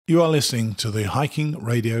You are listening to the Hiking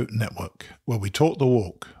Radio Network, where we talk the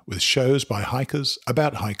walk with shows by hikers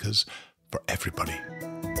about hikers for everybody.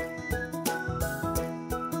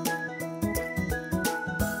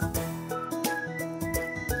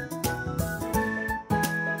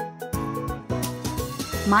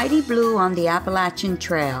 Mighty Blue on the Appalachian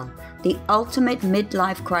Trail, the ultimate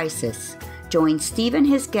midlife crisis. Join Steve and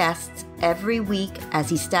his guests every week as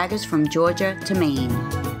he staggers from Georgia to Maine.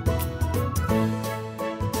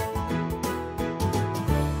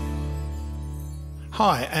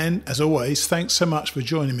 Hi, and as always, thanks so much for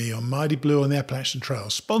joining me on Mighty Blue on the Appalachian Trail,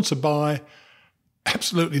 sponsored by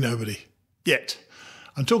absolutely nobody, yet.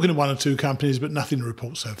 I'm talking to one or two companies, but nothing to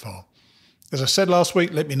report so far. As I said last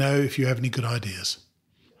week, let me know if you have any good ideas.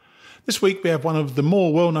 This week we have one of the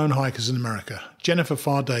more well-known hikers in America, Jennifer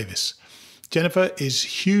Pharr Davis. Jennifer is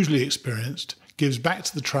hugely experienced, gives back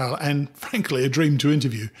to the trail, and frankly, a dream to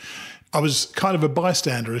interview. I was kind of a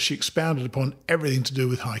bystander as she expounded upon everything to do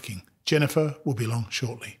with hiking. Jennifer will be along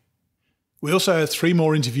shortly. We also have 3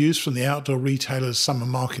 more interviews from the outdoor retailer's summer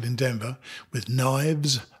market in Denver with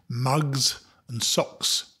knives, mugs, and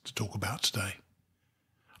socks to talk about today.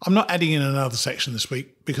 I'm not adding in another section this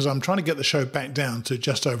week because I'm trying to get the show back down to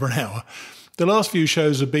just over an hour. The last few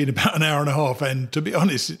shows have been about an hour and a half, and to be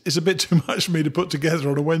honest, it's a bit too much for me to put together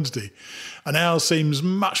on a Wednesday. An hour seems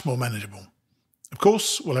much more manageable. Of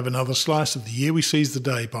course, we'll have another slice of The Year We Seize the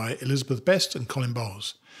Day by Elizabeth Best and Colin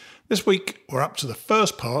Bowles. This week, we're up to the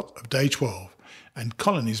first part of day 12, and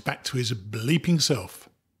Colin is back to his bleeping self.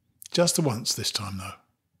 Just the once this time, though.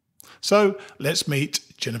 So, let's meet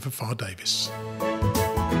Jennifer Pharr Davis.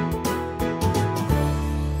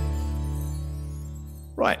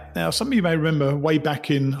 Right, now some of you may remember way back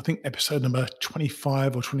in, I think, episode number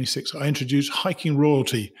 25 or 26, I introduced hiking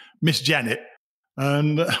royalty, Miss Janet.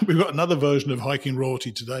 And we've got another version of hiking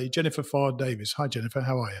royalty today, Jennifer Pharr Davis. Hi, Jennifer,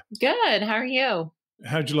 how are you? Good, how are you?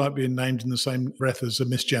 How'd you like being named in the same breath as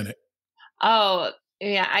Miss Janet? Oh,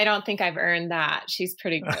 yeah, I don't think I've earned that. She's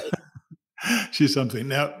pretty great. She's something.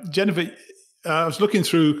 Now, Jennifer, I was looking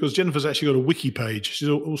through, because Jennifer's actually got a wiki page. She's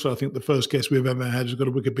also, I think, the first guest we've ever had who's got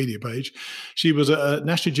a Wikipedia page. She was a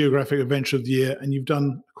National Geographic Adventurer of the Year, and you've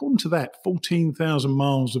done, according to that, 14,000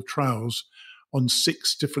 miles of trails on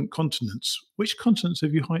 6 different continents. Which continents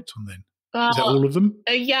have you hiked on then? Is that all of them?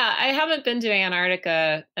 Yeah, I haven't been to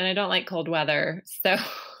Antarctica, and I don't like cold weather, so.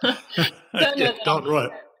 Yeah, darn right.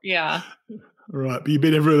 Yeah. Right, but you've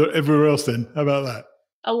been everywhere else then. How about that?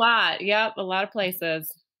 A lot, yep, a lot of places.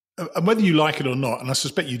 And whether you like it or not, and I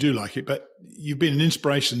suspect you do like it, but you've been an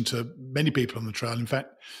inspiration to many people on the trail, in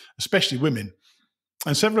fact, especially women.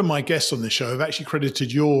 And several of my guests on this show have actually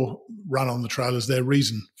credited your run on the trail as their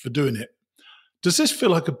reason for doing it. Does this feel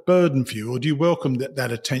like a burden for you, or do you welcome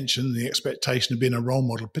that attention, the expectation of being a role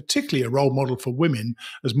model, particularly a role model for women,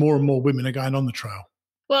 as more and more women are going on the trail?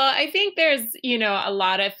 Well, I think there's, a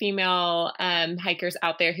lot of female hikers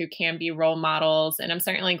out there who can be role models. And I'm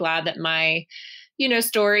certainly glad that my,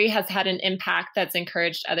 story has had an impact that's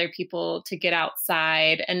encouraged other people to get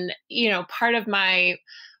outside. And, part of my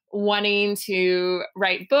wanting to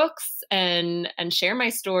write books and share my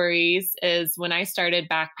stories is when I started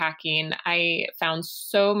backpacking, I found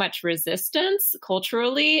so much resistance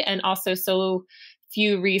culturally and also so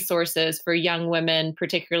few resources for young women,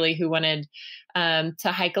 particularly who wanted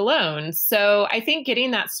to hike alone. So I think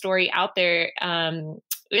getting that story out there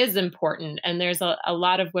is important. And there's a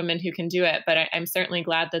lot of women who can do it. But I'm certainly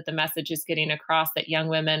glad that the message is getting across that young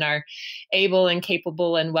women are able and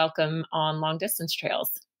capable and welcome on long distance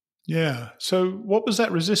trails. Yeah. So what was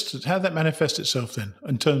that resistance? How did that manifest itself then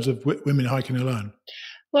in terms of women hiking alone?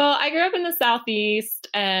 Well, I grew up in the Southeast,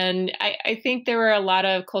 and I think there were a lot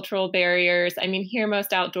of cultural barriers. I mean, here,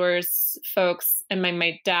 most outdoors folks, and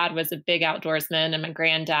my dad was a big outdoorsman and my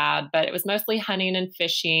granddad, but it was mostly hunting and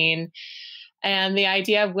fishing. And the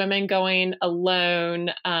idea of women going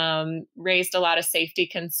alone raised a lot of safety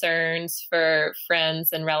concerns for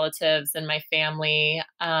friends and relatives in my family.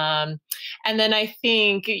 And then I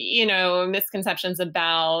think, misconceptions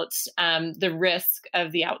about the risk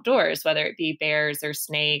of the outdoors, whether it be bears or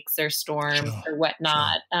snakes or storms or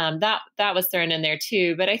whatnot. Sure. That was thrown in there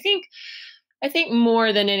too. But I think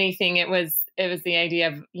more than anything, it was the idea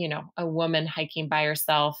of, a woman hiking by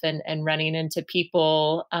herself and running into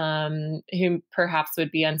people who perhaps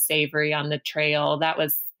would be unsavory on the trail. That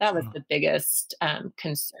was the biggest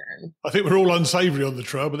concern. I think we're all unsavory on the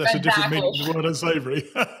trail, but that's exactly. A different meaning of the word unsavory.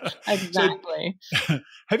 Exactly. So,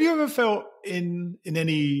 have you ever felt in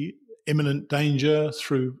any imminent danger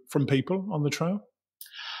from people on the trail?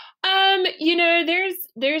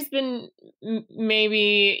 There's been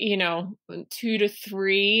maybe, 2 to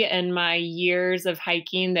 3 in my years of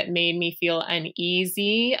hiking that made me feel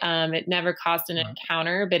uneasy. It never caused an Right.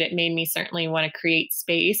 encounter, but it made me certainly want to create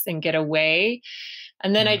space and get away.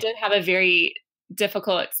 And then I Yeah. did have a very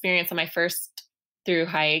difficult experience on my first through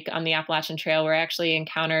hike on the Appalachian Trail, where I actually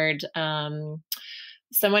encountered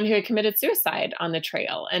someone who had committed suicide on the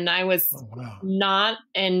trail. And I was Oh, wow. not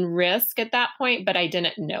in risk at that point, but I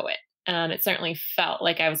didn't know it. It certainly felt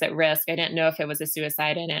like I was at risk. I didn't know if it was a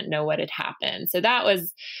suicide. I didn't know what had happened. So that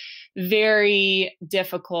was very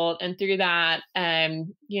difficult. And through that, I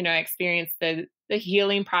experienced the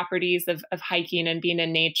healing properties of hiking and being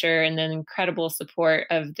in nature, and then incredible support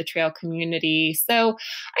of the trail community. So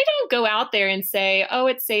I don't go out there and say, oh,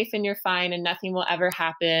 it's safe and you're fine and nothing will ever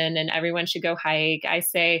happen and everyone should go hike. I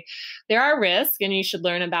say there are risks and you should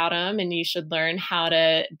learn about them and you should learn how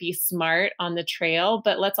to be smart on the trail.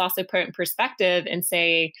 But let's also put it in perspective and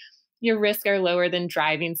say, your risks are lower than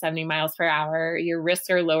driving 70 miles per hour. Your risks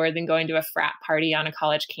are lower than going to a frat party on a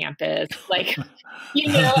college campus. I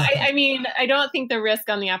don't think the risk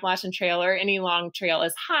on the Appalachian Trail or any long trail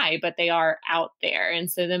is high, but they are out there. And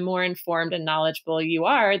so the more informed and knowledgeable you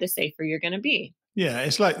are, the safer you're going to be. Yeah,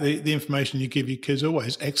 it's like the information you give your kids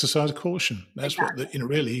always: exercise caution. That's Exactly. what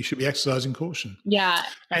really you should be exercising caution. Yeah.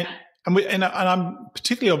 And I'm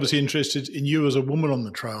particularly obviously interested in you as a woman on the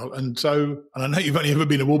trail, and I know you've only ever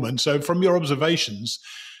been a woman. So from your observations,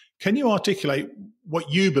 can you articulate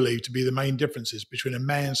what you believe to be the main differences between a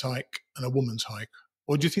man's hike and a woman's hike,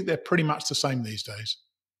 or do you think they're pretty much the same these days?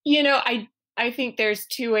 I think there's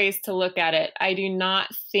 2 ways to look at it. I do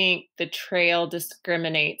not think the trail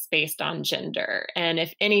discriminates based on gender. And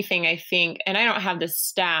if anything, I think, and I don't have the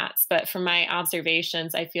stats, but from my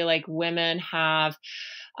observations, I feel like women have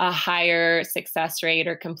a higher success rate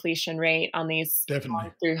or completion rate on these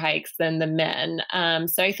Definitely. through hikes than the men.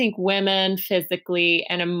 So I think women physically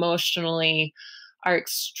and emotionally are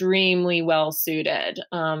extremely well suited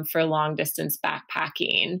for long distance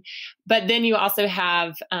backpacking. But then you also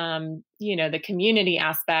have, the community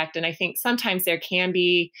aspect. And I think sometimes there can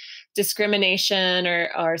be discrimination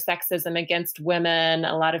or sexism against women.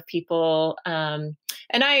 A lot of people, and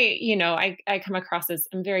I come across as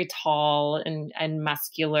I'm very tall and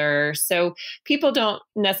muscular. So people don't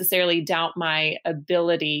necessarily doubt my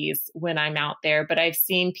abilities when I'm out there, but I've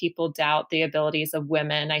seen people doubt the abilities of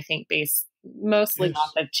women, I think based mostly Yes.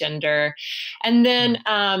 off of gender. And then,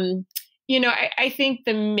 I think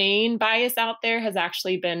the main bias out there has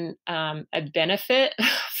actually been a benefit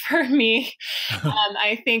for me.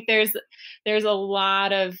 I think there's a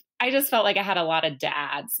lot of, I just felt like I had a lot of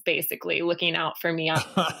dads basically looking out for me on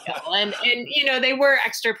the hill. And they were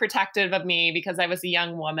extra protective of me because I was a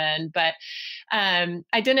young woman, but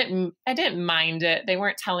I didn't mind it. They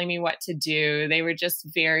weren't telling me what to do. They were just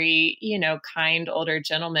very, kind older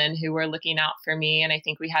gentlemen who were looking out for me. And I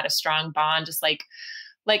think we had a strong bond, just like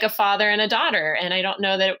a father and a daughter. And I don't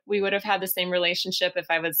know that we would have had the same relationship if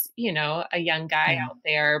I was, a young guy out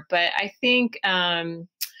there. But I think, I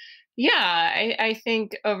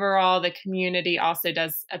think overall the community also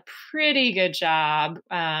does a pretty good job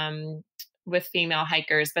with female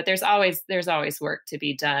hikers, but there's always work to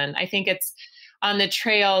be done. I think it's on the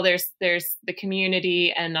trail, there's the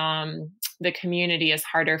community, and the community is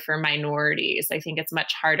harder for minorities. I think it's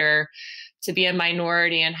much harder to be a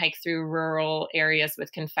minority and hike through rural areas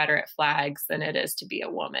with Confederate flags than it is to be a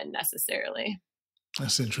woman necessarily.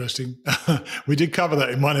 That's interesting. We did cover that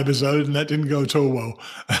in one episode, and that didn't go at all well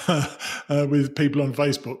with people on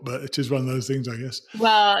Facebook. But it's just one of those things, I guess.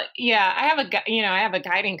 Well, yeah, I have a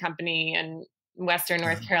guiding company in Western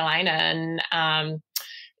North Carolina, and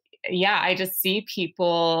I just see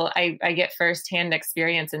people, I get firsthand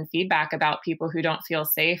experience and feedback about people who don't feel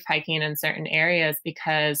safe hiking in certain areas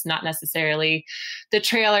because not necessarily the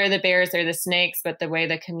trail or the bears or the snakes, but the way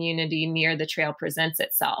the community near the trail presents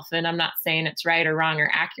itself. And I'm not saying it's right or wrong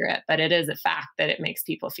or accurate, but it is a fact that it makes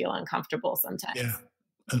people feel uncomfortable sometimes. Yeah.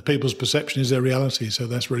 And people's perception is their reality. So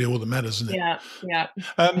that's really all that matters, isn't it? Yeah.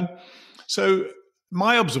 So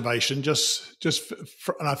my observation, and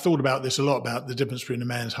I've thought about this a lot, about the difference between a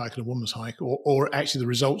man's hike and a woman's hike, or actually the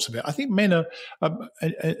results of it. I think men are,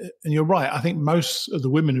 and you're right, I think most of the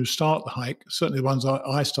women who start the hike, certainly the ones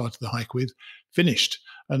I started the hike with, finished.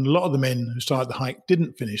 And a lot of the men who started the hike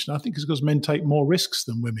didn't finish. And I think it's because men take more risks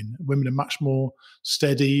than women. Women are much more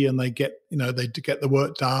steady, and they get the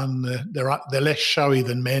work done. They're less showy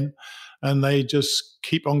than men. And they just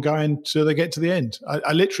keep on going till they get to the end.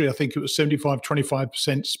 I think it was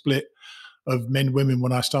 75-25% split of men, women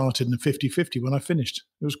when I started, and 50-50 when I finished.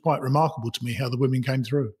 It was quite remarkable to me how the women came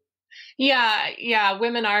through. Yeah,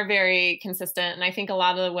 women are very consistent. And I think a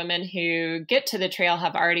lot of the women who get to the trail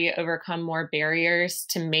have already overcome more barriers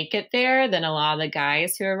to make it there than a lot of the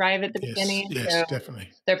guys who arrive at the Yes, beginning. yes, So definitely.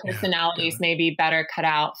 their Yeah, personalities definitely. may be better cut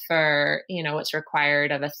out for, what's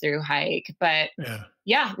required of a through hike. But Yeah.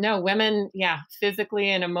 yeah, no, women, yeah, physically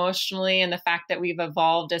and emotionally, and the fact that we've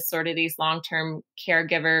evolved as sort of these long-term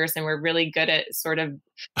caregivers, and we're really good at sort of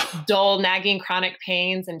dull, nagging chronic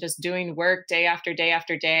pains and just doing work day after day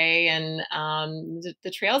after day. And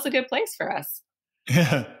the trail's a good place for us.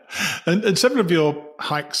 Yeah, and several of your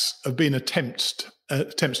hikes have been attempts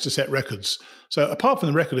to set records. So apart from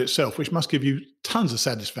the record itself, which must give you tons of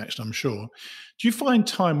satisfaction, I'm sure, do you find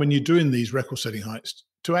time when you're doing these record-setting hikes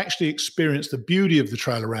to actually experience the beauty of the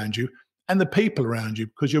trail around you and the people around you?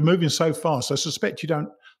 Because you're moving so fast, I suspect you don't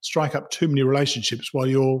strike up too many relationships while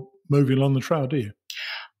you're moving along the trail, do you?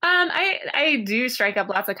 I do strike up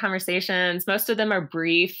lots of conversations. Most of them are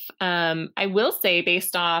brief. I will say,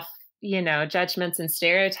 based off, judgments and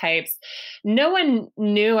stereotypes, no one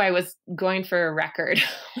knew I was going for a record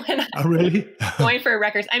when I Oh, really? going for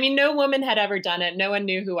records. I mean, no woman had ever done it. No one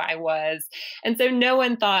knew who I was. And so no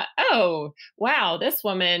one thought, oh, wow, this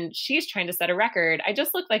woman, she's trying to set a record. I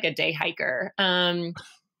just look like a day hiker. And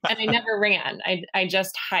I never ran. I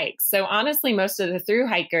just hiked. So honestly, most of the through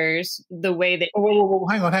hikers, the way that Oh,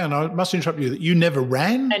 hang on, hang on. I must interrupt you. You never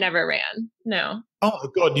ran? I never ran. No. Oh,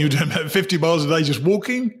 God, you do about 50 miles a day just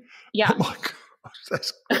walking? Yeah. Oh, my gosh,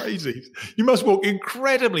 that's crazy. You must walk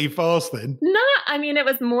incredibly fast then. I mean, it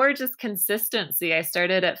was more just consistency. I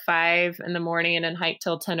started at 5 in the morning and then hiked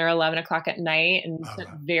till 10 or 11 o'clock at night and Oh, took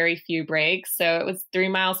wow. very few breaks. So it was 3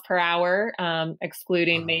 miles per hour,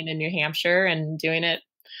 excluding Wow. Maine and New Hampshire, and doing it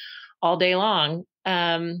all day long.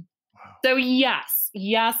 Wow. So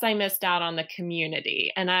yes, I missed out on the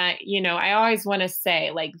community. And I always want to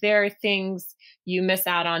say, like, there are things you miss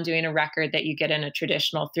out on doing a record that you get in a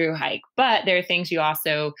traditional through hike, but there are things you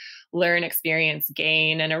also learn, experience,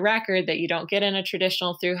 gain in a record that you don't get in a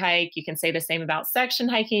traditional through hike. You can say the same about section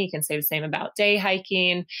hiking. You can say the same about day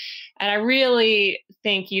hiking. And I really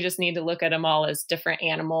think you just need to look at them all as different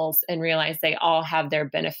animals and realize they all have their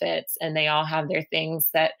benefits and they all have their things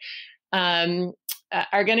that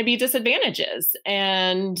are going to be disadvantages.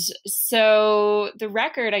 And so the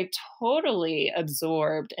record, I totally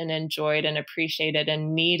absorbed and enjoyed and appreciated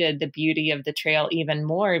and needed the beauty of the trail even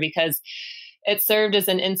more, because it served as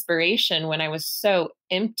an inspiration when I was so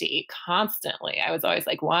empty constantly. I was always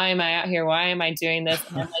like, why am I out here? Why am I doing this?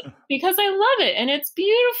 And I'm like, because I love it and it's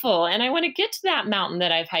beautiful. And I want to get to that mountain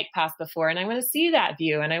that I've hiked past before. And I want to see that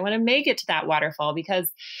view. And I want to make it to that waterfall, because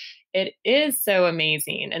it is so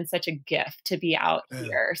amazing and such a gift to be out Yeah.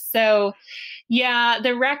 here. So yeah,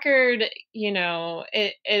 the record,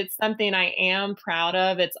 it's something I am proud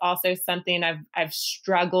of. It's also something I've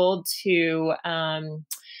struggled to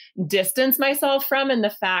distance myself from, in the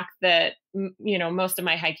fact that most of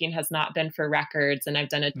my hiking has not been for records, and I've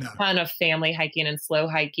done a No. ton of family hiking and slow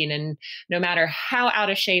hiking, and no matter how out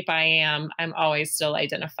of shape I am, I'm always still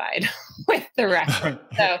identified with the record.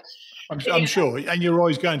 So I'm sure, and you're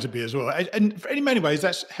always going to be as well. And in many ways,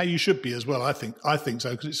 that's how you should be as well. I think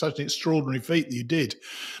so, because it's such an extraordinary feat that you did.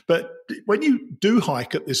 But when you do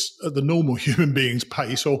hike at the normal human being's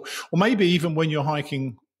pace, or maybe even when you're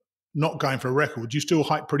hiking, not going for a record, do you still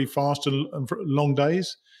hike pretty fast and for long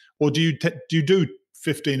days, or do you do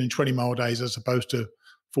 15 and 20-mile days as opposed to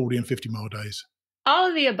 40 and 50-mile days? all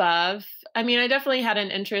of the above. I mean, I definitely had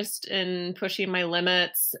an interest in pushing my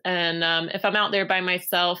limits. And if I'm out there by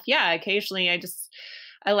myself, yeah, occasionally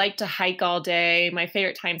I like to hike all day. My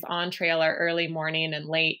favorite times on trail are early morning and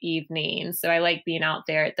late evening. So I like being out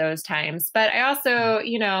there at those times. But I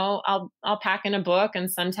also, I'll pack in a book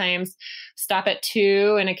and sometimes stop at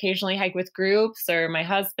 2 and occasionally hike with groups, or my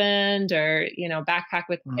husband, or, backpack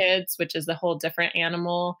with kids, which is a whole different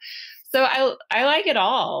animal. So I like it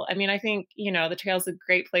all. I mean, I think, the trail's a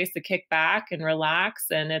great place to kick back and relax.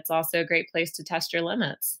 And it's also a great place to test your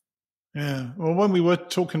limits. Yeah. Well, when we were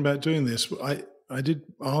talking about doing this, I did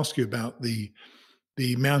ask you about the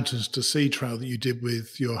Mountains to Sea trail that you did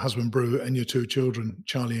with your husband Brew and your 2 children,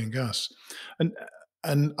 Charlie and Gus. And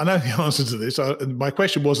I know the answer to this. My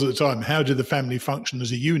question was at the time, how did the family function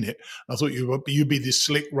as a unit? I thought you'd be this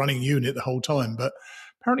slick running unit the whole time, but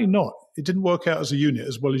apparently not. It didn't work out as a unit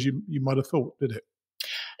as well as you might have thought, did it?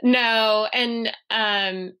 No. And,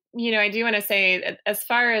 I do want to say, as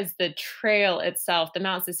far as the trail itself, the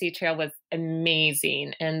Mountains to Sea Trail was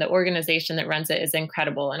amazing. And the organization that runs it is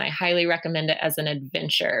incredible. And I highly recommend it as an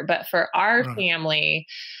adventure. But for our family,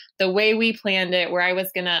 the way we planned it, where I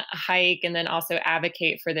was going to hike and then also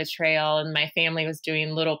advocate for the trail, and my family was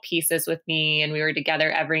doing little pieces with me and we were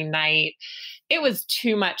together every night, it was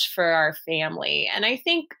too much for our family. And I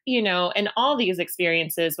think, in all these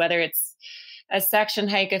experiences, whether it's a section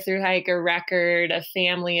hike, a through hike, a record, a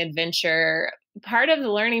family adventure, part of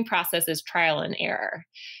the learning process is trial and error.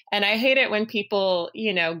 And I hate it when people,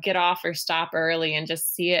 get off or stop early and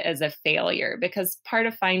just see it as a failure, because part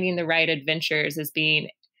of finding the right adventures is being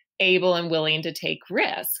able and willing to take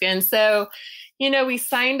risk. And so, we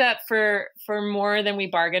signed up for more than we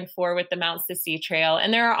bargained for with the Mountains to Sea Trail.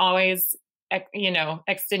 And there are always,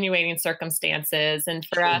 extenuating circumstances. And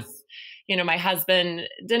for us, my husband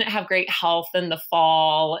didn't have great health in the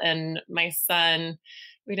fall, and my son,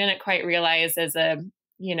 we didn't quite realize as a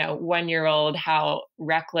 1-year-old how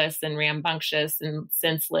reckless and rambunctious and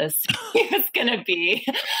senseless he was going to be.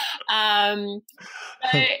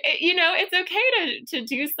 But it's okay to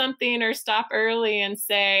do something or stop early and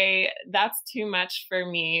say, that's too much for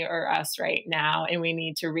me or us right now, and we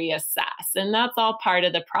need to reassess. And that's all part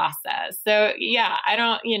of the process. So yeah, I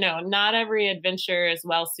don't, not every adventure is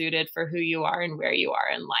well suited for who you are and where you are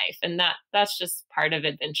in life. And that's just part of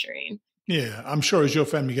adventuring. Yeah, I'm sure as your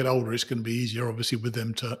family get older, it's going to be easier, obviously, with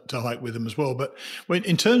them to hike with them as well. But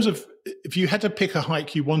in terms of, if you had to pick a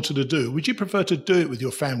hike you wanted to do, would you prefer to do it with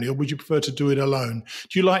your family, or would you prefer to do it alone?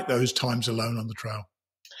 Do you like those times alone on the trail?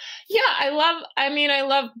 Yeah, I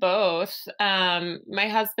love both. My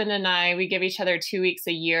husband and I, we give each other 2 weeks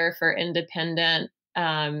a year for independent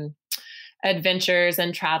adventures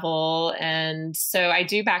and travel. And so I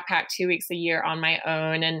do backpack 2 weeks a year on my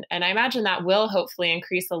own. And I imagine that will hopefully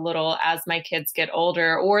increase a little as my kids get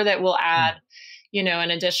older, or that will add, an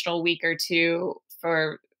additional week or two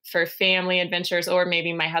for family adventures, or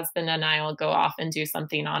maybe my husband and I will go off and do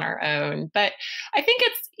something on our own. But I think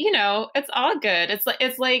it's, it's all good.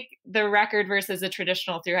 It's like the record versus a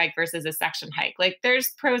traditional through hike versus a section hike. Like there's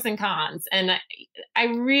pros and cons. And I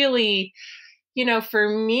really, for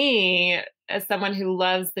me, as someone who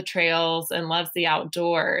loves the trails and loves the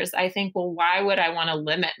outdoors, I think, well, why would I want to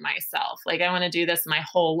limit myself? Like, I want to do this my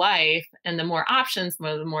whole life. And the more options,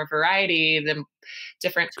 the more variety, the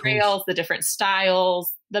different trails, the different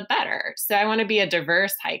styles, the better. So I want to be a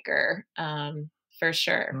diverse hiker, for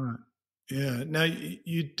sure. Right. Yeah. Now,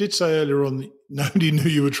 you did say earlier on that nobody knew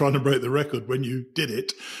you were trying to break the record when you did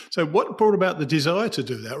it. So what brought about the desire to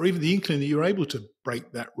do that, or even the inkling that you were able to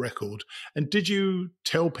break that record? And did you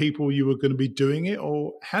tell people you were going to be doing it,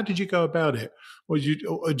 or how did you go about it? Or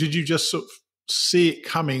did you just sort of see it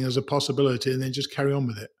coming as a possibility and then just carry on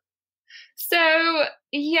with it? So,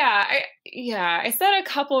 I set a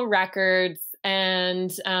couple records,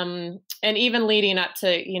 and even leading up to,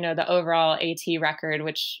 the overall AT record,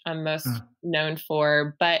 which I'm most known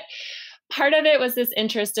for. But part of it was this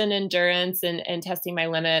interest in endurance and testing my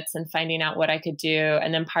limits and finding out what I could do.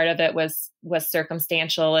 And then part of it was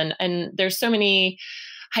circumstantial. And there's so many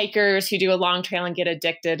hikers who do a long trail and get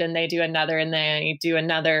addicted, and they do another and they do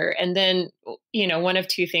another. And then, one of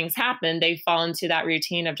two things happen. They fall into that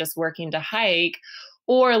routine of just working to hike,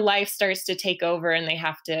 or life starts to take over and they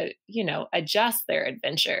have to, adjust their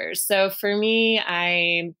adventures. So for me,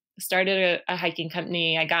 I started a hiking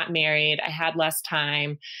company. I got married. I had less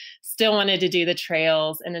time, still wanted to do the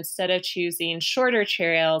trails. And instead of choosing shorter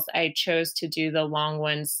trails, I chose to do the long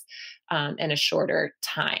ones in a shorter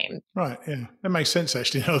time. Right. Yeah. That makes sense,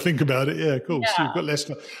 actually, now I think about it. Yeah, cool. Yeah. So you've got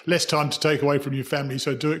less time to take away from your family,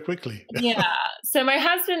 so do it quickly. Yeah. So my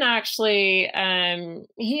husband actually,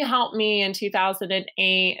 he helped me in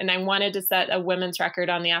 2008, and I wanted to set a women's record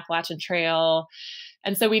on the Appalachian Trail.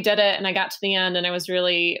 And so we did it, and I got to the end, and I was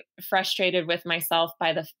really frustrated with myself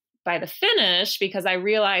by the finish, because I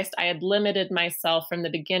realized I had limited myself from the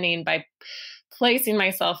beginning by placing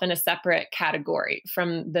myself in a separate category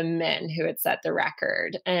from the men who had set the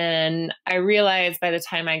record. And I realized by the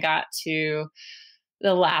time I got to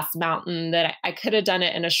the last mountain that I could have done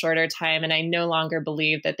it in a shorter time. And I no longer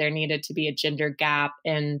believed that there needed to be a gender gap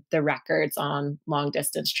in the records on long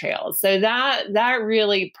distance trails. So that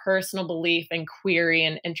really personal belief and query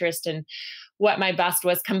and interest in what my best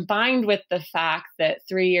was, combined with the fact that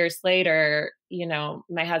 3 years later,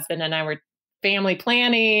 my husband and I were family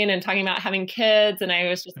planning and talking about having kids. And I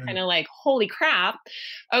was just kind of like, holy crap.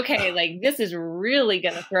 Okay. Like, this is really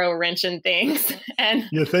going to throw a wrench in things. And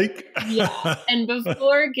you think? Yeah. And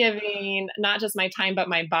before giving not just my time, but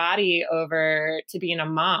my body over to being a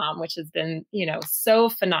mom, which has been, so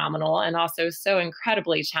phenomenal and also so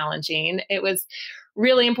incredibly challenging, it was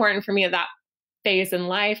really important for me at that phase in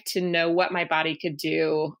life to know what my body could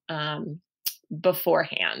do,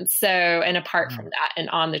 beforehand. So, and apart from that and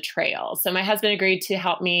on the trail. So my husband agreed to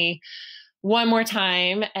help me one more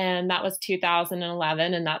time. And that was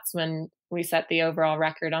 2011. And that's when we set the overall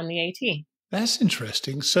record on the AT. That's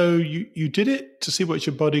interesting. So you did it to see what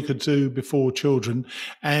your body could do before children.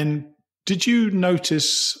 And did you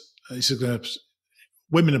notice, this is going to,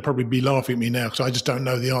 women will probably be laughing at me now because I just don't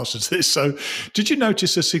know the answer to this. So did you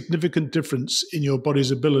notice a significant difference in your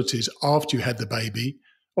body's abilities after you had the baby?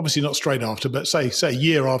 Obviously not straight after, but say a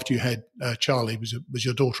year after you had Charlie, was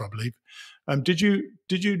your daughter, I believe. Did you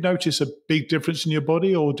notice a big difference in your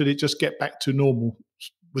body, or did it just get back to normal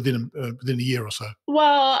within a year or so?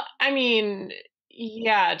 Well, I mean,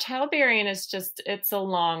 yeah, childbearing is it's a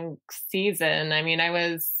long season. I mean,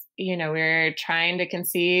 we were trying to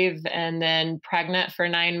conceive and then pregnant for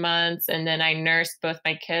 9 months. And then I nursed both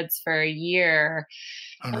my kids for a year.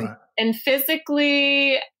 All right. And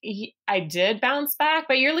physically, I did bounce back,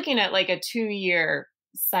 but you're looking at like a 2-year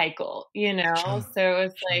cycle, Sure. So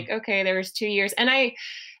it's like, okay, there was 2 years. And I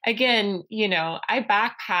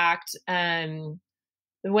backpacked,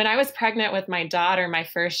 when I was pregnant with my daughter, my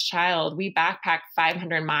first child, we backpacked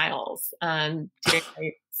 500 miles during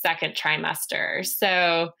my second trimester.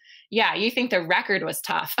 So yeah, you think the record was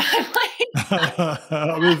tough.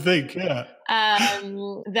 I would think, yeah.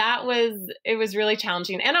 It was really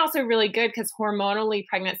challenging and also really good because hormonally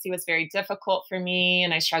pregnancy was very difficult for me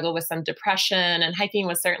and I struggled with some depression, and hiking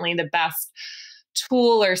was certainly the best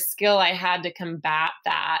tool or skill I had to combat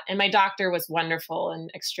that. And my doctor was wonderful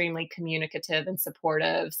and extremely communicative and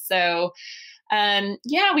supportive. So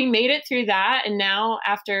we made it through that. And now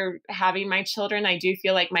after having my children, I do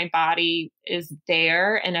feel like my body is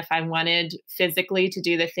there. And if I wanted physically to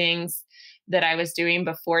do the things that I was doing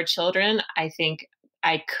before children, I think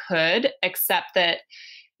I could, except that,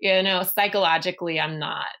 psychologically, I'm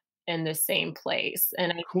not in the same place.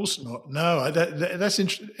 And Of course not. No, that's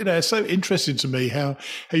it's so interesting to me how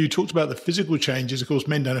you talked about the physical changes. Of course,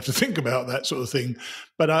 men don't have to think about that sort of thing.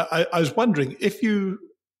 But I was wondering if you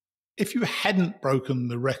hadn't broken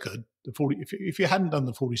the record, if you hadn't done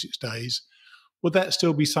the 46 days, would that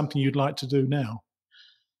still be something you'd like to do now?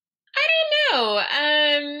 I don't know.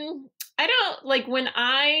 I don't like when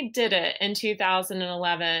I did it in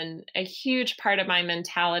 2011, a huge part of my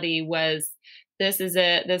mentality was, this is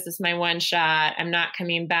it. This is my one shot. I'm not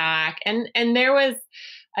coming back. And there was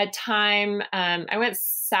a time, I went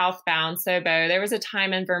southbound, Sobo. There was a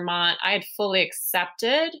time in Vermont, I had fully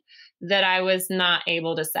accepted that I was not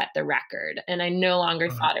able to set the record. And I no longer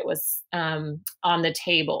thought it was on the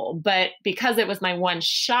table. But because it was my one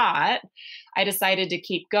shot, I decided to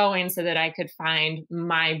keep going so that I could find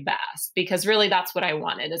my best, because really that's what I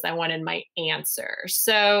wanted, is I wanted my answer.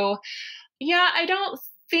 So yeah, I don't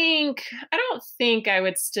think I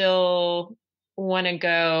would still want to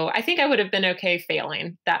go. I think I would have been okay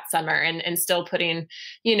failing that summer and still putting,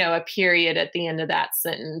 a period at the end of that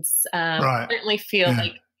sentence. Right. I certainly feel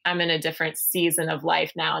like I'm in a different season of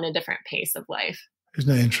life now and a different pace of life.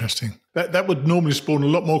 Isn't that interesting? That would normally spawn a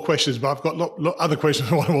lot more questions, but I've got lot other questions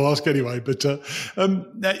I want to ask anyway. But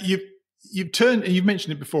now you've turned, and you've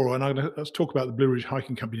mentioned it before, and let's talk about the Blue Ridge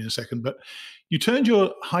Hiking Company in a second. But you turned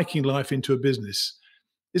your hiking life into a business.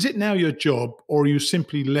 Is it now your job, or are you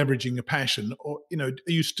simply leveraging a passion? Or, are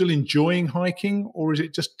you still enjoying hiking, or is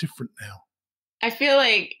it just different now? I feel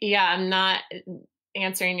like, I'm not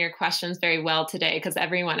answering your questions very well today, because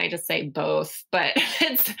I just say both, but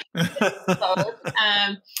it's both.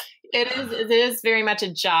 It is very much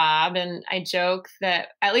a job. And I joke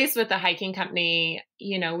that at least with the hiking company,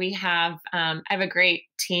 we have, I have a great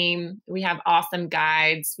team. We have awesome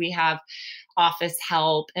guides. We have office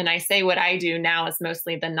help. And I say what I do now is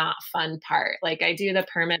mostly the not fun part. Like I do the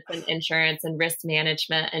permits and insurance and risk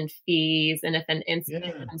management and fees. And if an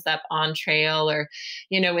incident comes up on trail or,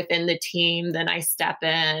 within the team, then I step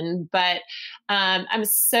in. But I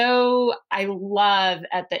love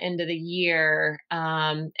at the end of the year,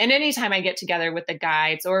 and anytime I get together with the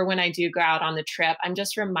guides or when I do go out on the trip, I'm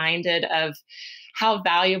just reminded of how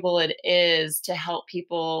valuable it is to help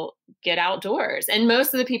people get outdoors. And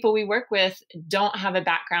most of the people we work with don't have a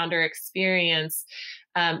background or experience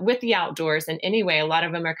with the outdoors in any way. A lot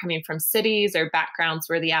of them are coming from cities or backgrounds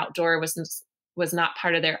where the outdoor was not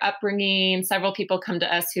part of their upbringing. Several people come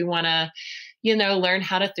to us who want to, learn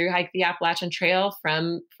how to thru hike the Appalachian Trail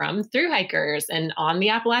from thru hikers and on the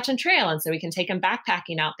Appalachian Trail. And so we can take them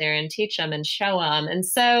backpacking out there and teach them and show them. And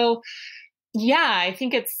so I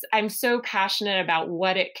think I'm so passionate about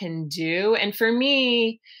what it can do. And for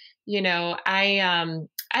me, I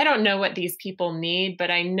don't know what these people need,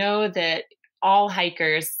 but I know that all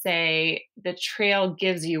hikers say the trail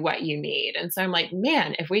gives you what you need. And so I'm like,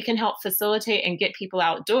 man, if we can help facilitate and get people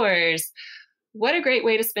outdoors, what a great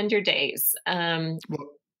way to spend your days. Well,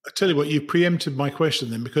 I tell you what, you preempted my question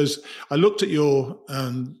then, because I looked at your,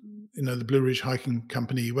 the Blue Ridge Hiking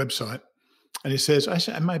Company website, and it says,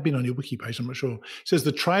 actually, it may have been on your wiki page, I'm not sure. It says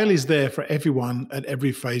the trail is there for everyone at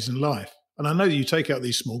every phase in life. And I know that you take out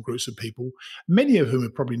these small groups of people, many of whom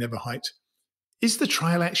have probably never hiked. Is the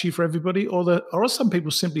trail actually for everybody, or are some people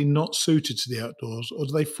simply not suited to the outdoors, or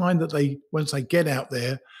do they find that once they get out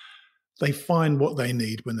there, they find what they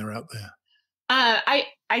need when they're out there?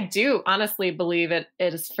 I do honestly believe it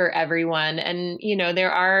is for everyone. And,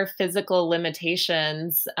 there are physical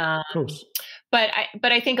limitations. Of course. But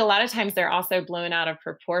I think a lot of times they're also blown out of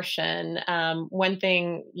proportion. One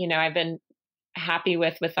thing, I've been happy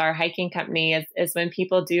with our hiking company is when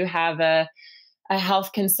people do have a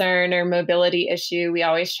health concern or mobility issue, we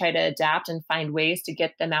always try to adapt and find ways to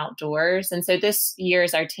get them outdoors. And so this year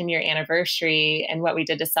is our 10-year anniversary. And what we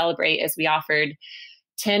did to celebrate is we offered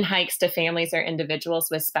 10 hikes to families or individuals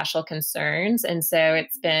with special concerns. And so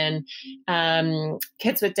it's been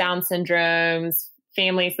kids with Down syndromes,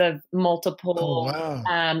 families of multiple. Oh,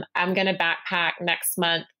 wow. I'm going to backpack next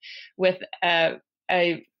month with a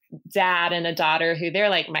dad and a daughter who they're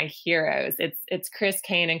like my heroes. It's Chris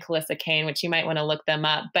Kane and Calissa Kane, which you might want to look them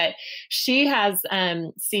up. But she has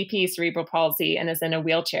CP, cerebral palsy, and is in a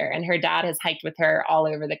wheelchair. And her dad has hiked with her all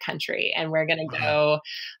over the country. And we're going to go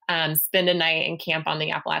spend a night and camp on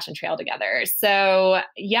the Appalachian Trail together. So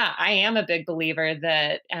yeah, I am a big believer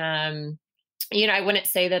that I wouldn't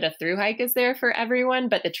say that a thru hike is there for everyone,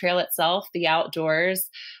 but the trail itself, the outdoors,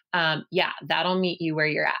 that'll meet you where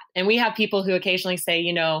you're at. And we have people who occasionally say,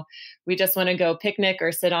 we just want to go picnic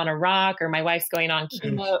or sit on a rock, or my wife's going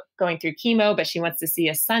through chemo, but she wants to see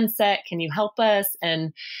a sunset. Can you help us?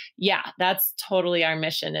 And yeah, that's totally our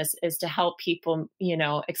mission is to help people,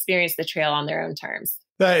 experience the trail on their own terms.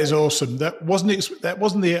 That is awesome. That wasn't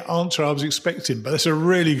the answer I was expecting, but that's a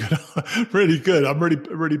really good, really good. I'm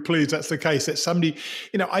really pleased that's the case. That somebody,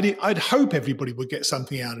 I'd hope everybody would get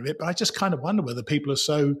something out of it, but I just kind of wonder whether people are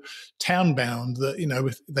so town bound that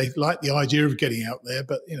they like the idea of getting out there,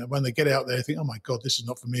 but when they get out there, they think, oh my God, this is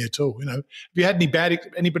not for me at all. Have you had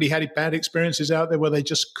anybody had bad experiences out there where they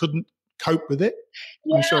just couldn't cope with it?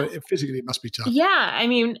 Yeah. I'm sure physically it must be tough. Yeah, I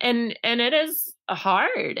mean, and it is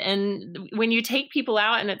hard. And when you take people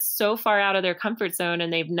out and it's so far out of their comfort zone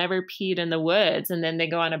and they've never peed in the woods, and then they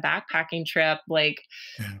go on a backpacking trip,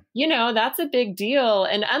 that's a big deal.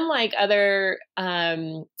 And unlike other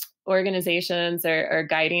organizations or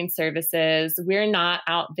guiding services, we're not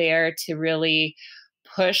out there to really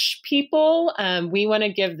push people. We want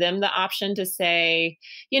to give them the option to say,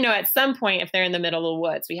 at some point, if they're in the middle of the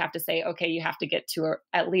woods, we have to say, okay, you have to get to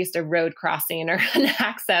at least a road crossing or an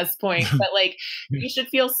access point. But you should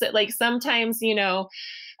feel like sometimes,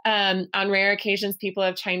 on rare occasions, people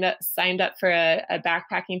have signed up for a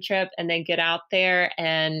backpacking trip, and they get out there,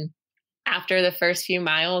 and after the first few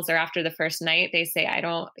miles or after the first night, they say, I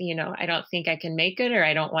don't think I can make it, or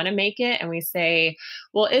I don't want to make it. And we say,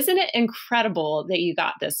 well, isn't it incredible that you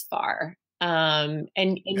got this far? And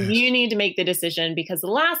yes. You need to make the decision, because the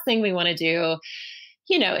last thing we want to do,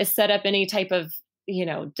 is set up any type of,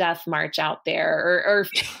 death march out there or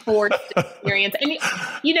forced experience. And,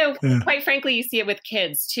 quite frankly, you see it with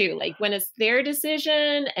kids too. Like when it's their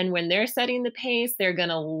decision and when they're setting the pace, they're going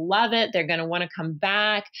to love it. They're going to want to come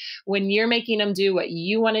back. When you're making them do what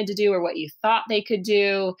you wanted to do or what you thought they could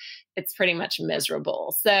do, it's pretty much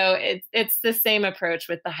miserable. So it's the same approach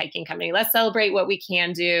with the hiking company. Let's celebrate what we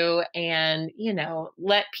can do and,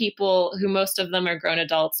 let people, who most of them are grown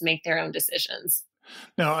adults, make their own decisions.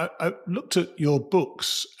 Now, I looked at your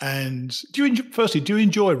books, and do you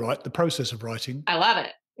enjoy the process of writing? I love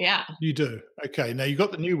it. Yeah. You do? Okay. Now, you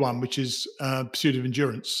got the new one, which is Pursuit of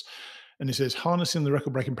Endurance, and it says Harnessing the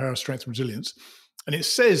Record-Breaking Power of Strength and Resilience. And it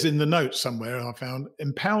says in the notes somewhere, I found,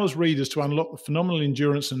 empowers readers to unlock the phenomenal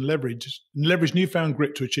endurance and leverage newfound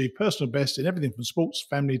grit to achieve personal best in everything from sports,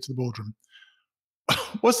 family to the boardroom.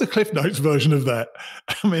 What's the Cliff Notes version of that?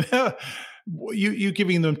 I mean, you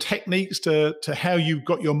giving them techniques to how you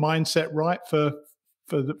got your mindset right for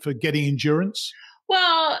getting endurance?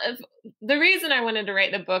 Well, the reason I wanted to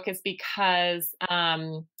write the book is because,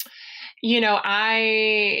 I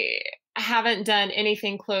haven't done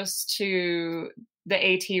anything close to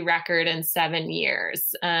the AT record in 7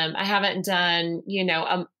 years. I haven't done,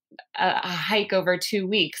 a hike over 2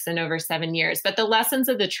 weeks in over 7 years. But the lessons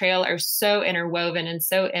of the trail are so interwoven and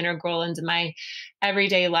so integral into my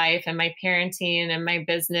everyday life and my parenting and my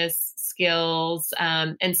business skills,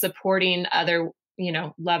 and supporting other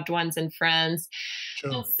loved ones and friends.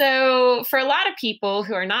 Sure. And so for a lot of people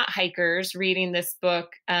who are not hikers, reading this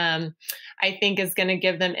book, I think is going to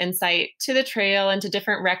give them insight to the trail and to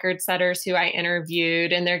different record setters who I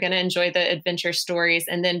interviewed. And they're going to enjoy the adventure stories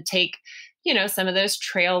and then take, some of those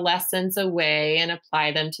trail lessons away and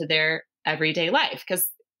apply them to their everyday life. Because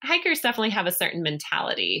hikers definitely have a certain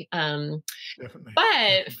mentality. Definitely.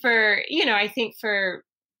 But for, I think for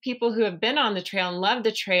people who have been on the trail and love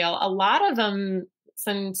the trail, a lot of them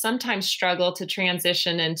sometimes struggle to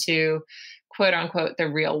transition into quote unquote the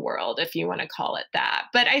real world, if you want to call it that.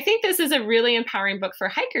 But I think this is a really empowering book for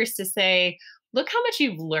hikers to say, look how much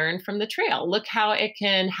you've learned from the trail. Look how it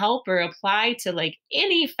can help or apply to like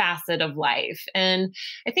any facet of life. And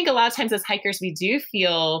I think a lot of times as hikers, we do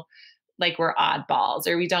feel like we're oddballs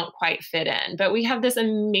or we don't quite fit in, but we have this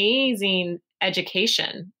amazing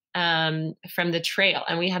education from the trail.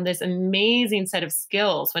 And we have this amazing set of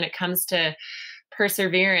skills when it comes to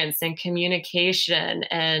perseverance and communication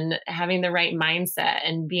and having the right mindset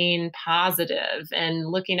and being positive and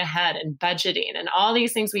looking ahead and budgeting and all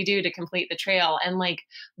these things we do to complete the trail. And like,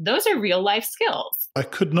 those are real life skills. I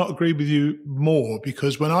could not agree with you more,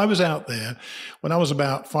 because when I was out there, when I was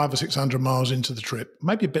about 500 or 600 miles into the trip,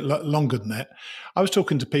 maybe a bit longer than that, I was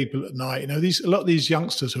talking to people at night. A lot of these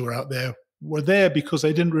youngsters who are out there were there because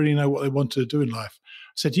they didn't really know what they wanted to do in life.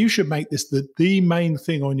 I said, you should make this the main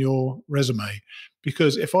thing on your resume,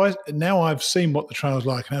 because now I've seen what the trail's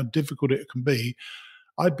like and how difficult it can be,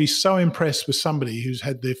 I'd be so impressed with somebody who's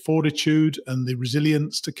had the fortitude and the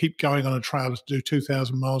resilience to keep going on a trail, to do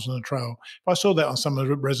 2,000 miles on a trail. If I saw that on someone's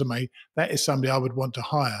resume, that is somebody I would want to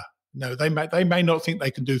hire. No, they may not think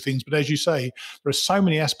they can do things, but as you say, there are so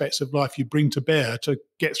many aspects of life you bring to bear to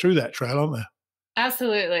get through that trail, aren't there?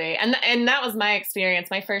 Absolutely. And that was my experience.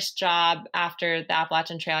 My first job after the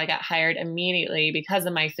Appalachian Trail, I got hired immediately because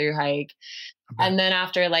of my through hike. And then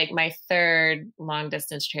after like my third long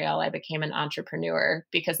distance trail, I became an entrepreneur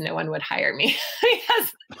because no one would hire me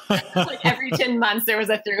because like every 10 months there was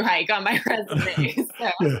a through hike on my resume.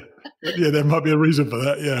 So. Yeah, there might be a reason for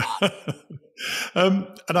that. Yeah.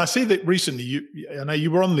 And I see that recently, I know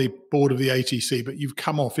you were on the board of the ATC, but you've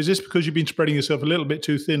come off. Is this because you've been spreading yourself a little bit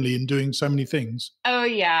too thinly and doing so many things? Oh,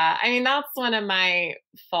 yeah. I mean, that's one of my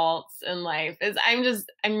faults in life is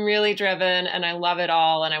I'm really driven and I love it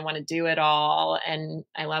all and I want to do it all. And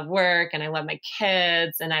I love work and I love my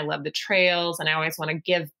kids and I love the trails and I always want to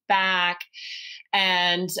give back.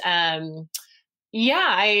 And I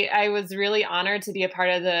was really honored to be a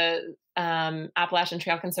part of the Appalachian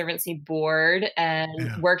Trail Conservancy board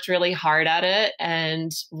and worked really hard at it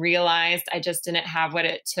and realized I just didn't have what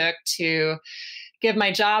it took to give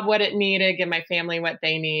my job what it needed, give my family what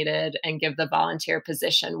they needed, and give the volunteer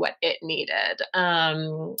position what it needed.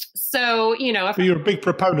 So you're a big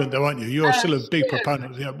proponent though, aren't you? You're still a big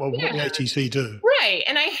proponent of what the ATC do. Right.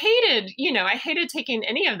 And I hated taking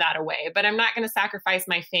any of that away, but I'm not going to sacrifice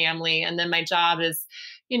my family. And then my job is,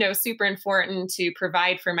 super important to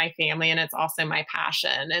provide for my family. And it's also my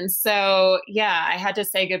passion. And so, I had to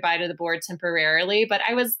say goodbye to the board temporarily, but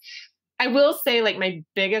I will say like my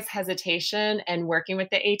biggest hesitation and working with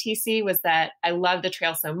the ATC was that I love the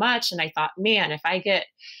trail so much. And I thought, man, if I get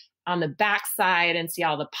on the backside and see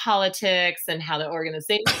all the politics and how the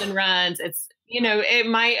organization runs, it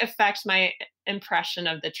might affect my impression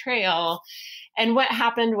of the trail. And what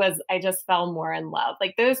happened was I just fell more in love.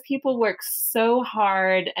 Like those people work so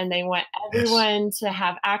hard and they want everyone to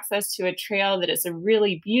have access to a trail that is a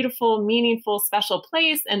really beautiful, meaningful, special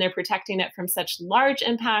place. And they're protecting it from such large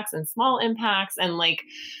impacts and small impacts. And I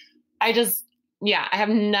have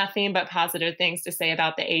nothing but positive things to say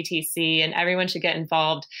about the ATC, and everyone should get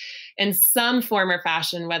involved in some form or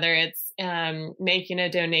fashion, whether it's making a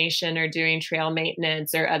donation or doing trail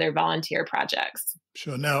maintenance or other volunteer projects.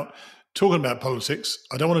 Sure. Now, talking about politics,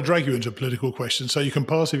 I don't want to drag you into a political question, so you can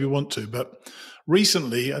pass if you want to. But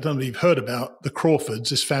recently, I don't know if you've heard about the Crawfords,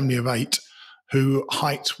 this family of 8 who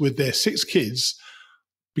hiked with their 6 kids.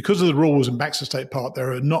 Because of the rules in Baxter State Park,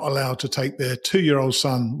 they're not allowed to take their 2-year-old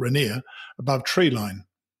son, Rainier, above tree line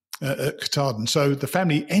at Katahdin. So the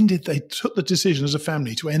family they took the decision as a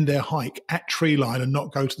family to end their hike at tree line and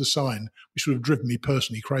not go to the sign, which would have driven me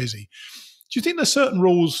personally crazy. Do you think there's certain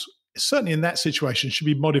rules, certainly in that situation, should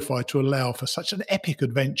be modified to allow for such an epic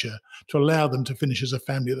adventure, to allow them to finish as a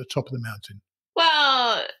family at the top of the mountain?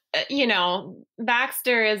 Well,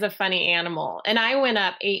 Baxter is a funny animal, and I went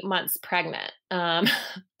up 8 months pregnant,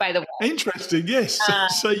 by the way. Interesting, yes.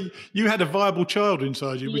 So you had a viable child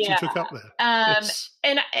inside you, which you took up there. Yes.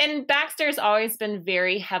 And Baxter's always been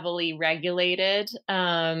very heavily regulated.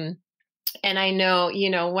 And I know,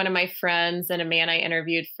 one of my friends and a man I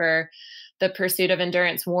interviewed for The Pursuit of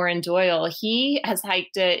Endurance, Warren Doyle, he has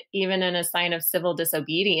hiked it even in a sign of civil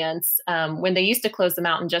disobedience, when they used to close the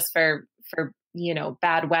mountain just for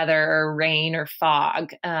bad weather or rain or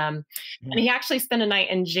fog. And he actually spent a night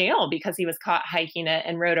in jail because he was caught hiking it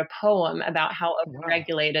and wrote a poem about how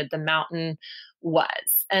overregulated the mountain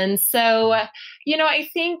was. And so, I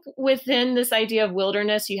think within this idea of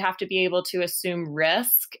wilderness, you have to be able to assume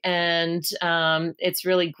risk. And it's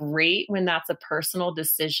really great when that's a personal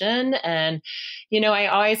decision. And, I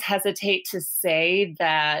always hesitate to say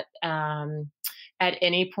that at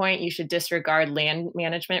any point you should disregard land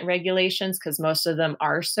management regulations, because most of them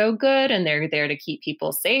are so good and they're there to keep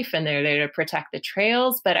people safe and they're there to protect the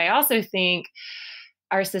trails. But I also think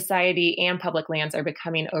our society and public lands are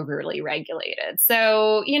becoming overly regulated.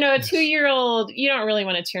 So, a 2-year-old, you don't really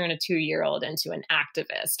want to turn a 2-year-old into an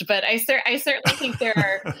activist. But I certainly think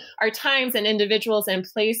there are times and individuals and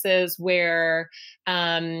places where,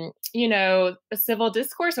 a civil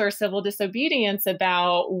discourse or civil disobedience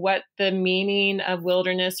about what the meaning of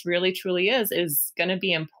wilderness really truly is going to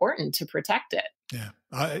be important to protect it. Yeah,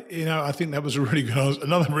 I think that was a really good answer,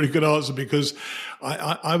 another really good answer, because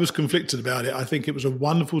I was conflicted about it. I think it was a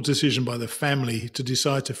wonderful decision by the family to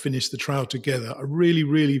decide to finish the trail together. I really,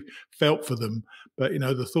 really felt for them, but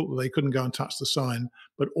the thought that they couldn't go and touch the sign,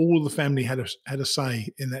 but all the family had a say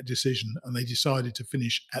in that decision, and they decided to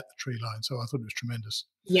finish at the tree line. So I thought it was tremendous.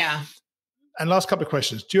 Yeah. And last couple of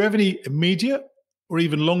questions: do you have any immediate or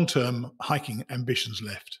even long-term hiking ambitions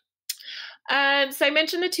left? So I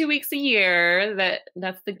mentioned the 2 weeks a year.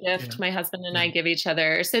 That's the gift my husband and I give each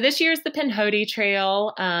other. So this year's the Pinhoti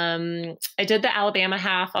Trail. I did the Alabama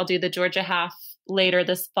half. I'll do the Georgia half later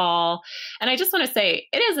this fall. And I just want to say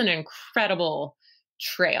it is an incredible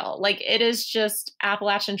trail. Like, it is just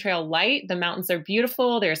Appalachian Trail light. The mountains are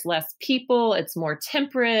beautiful. There's less people. It's more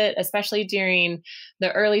temperate, especially during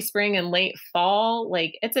the early spring and late fall.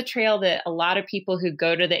 Like, it's a trail that a lot of people who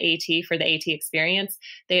go to the AT for the AT experience,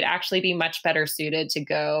 they'd actually be much better suited to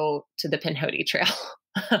go to the Pinhoti Trail.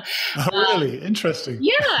 Oh, really? Interesting.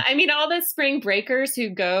 Yeah. I mean, all the spring breakers who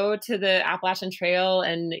go to the Appalachian Trail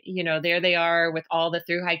and, there they are with all the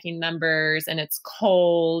through hiking numbers, and it's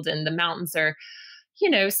cold and the mountains are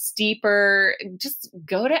steeper. Just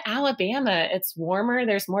go to Alabama. It's warmer.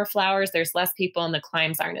 There's more flowers. There's less people, and the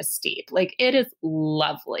climbs aren't as steep. Like, it is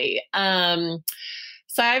lovely.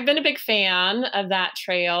 So I've been a big fan of that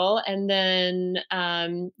trail. And then,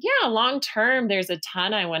 long term, there's a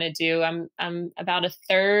ton I want to do. I'm about a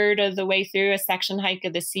third of the way through a section hike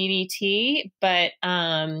of the CDT, but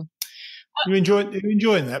you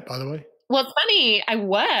enjoying that, by the way? Well, it's funny. I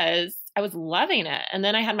was loving it. And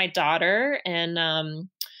then I had my daughter and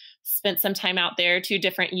spent some time out there 2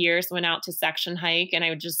 different years, went out to section hike, and I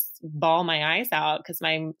would just bawl my eyes out because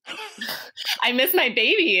I missed my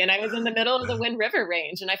baby, and I was in the middle of the Wind River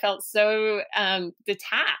Range, and I felt so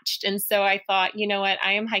detached. And so I thought, you know what,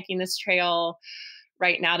 I am hiking this trail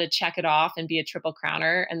right now to check it off and be a triple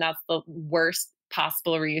crowner. And that's the worst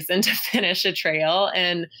possible reason to finish a trail.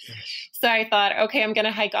 And so I thought, okay, I'm going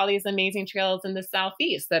to hike all these amazing trails in the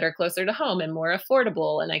Southeast that are closer to home and more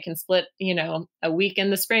affordable. And I can split, a week in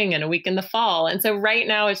the spring and a week in the fall. And so right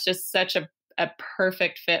now it's just such a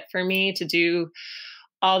perfect fit for me to do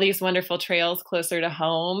all these wonderful trails closer to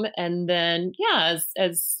home. And then,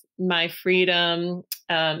 as my freedom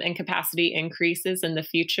and capacity increases in the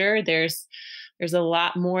future, there's a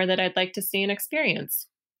lot more that I'd like to see and experience.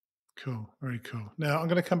 Cool. Very cool. Now I'm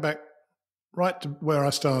going to come back right to where I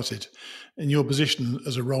started in your position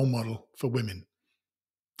as a role model for women.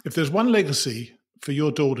 If there's one legacy for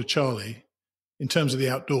your daughter, Charlie, in terms of the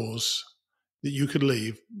outdoors that you could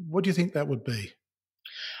leave, what do you think that would be?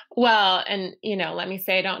 Well, and, let me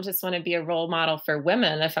say, I don't just want to be a role model for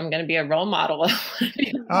women. If I'm going to be a role model,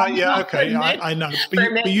 okay. I know.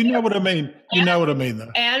 But you know what I mean. You know what I mean,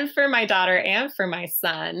 though. And for my daughter and for my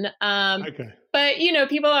son. Okay. But,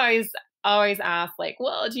 people always ask, like,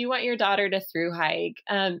 well, do you want your daughter to through hike?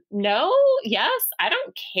 No, yes, I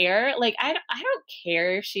don't care. Like, I don't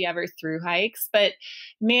care if she ever through hikes, but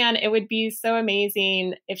man, it would be so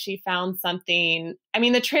amazing if she found something. I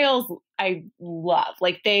mean, the trails I love,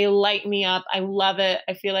 like, they light me up. I love it.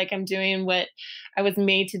 I feel like I'm doing what I was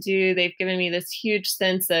made to do. They've given me this huge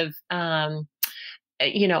sense of,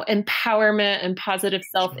 empowerment and positive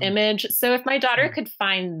self-image. So if my daughter could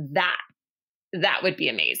find that would be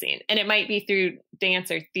amazing. And it might be through dance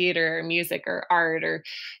or theater or music or art or,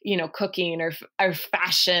 cooking or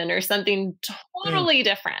fashion or something totally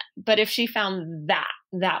different. But if she found that,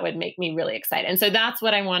 that would make me really excited. And so that's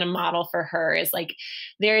what I want to model for her, is like,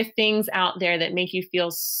 there are things out there that make you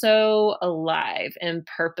feel so alive and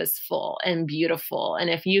purposeful and beautiful. And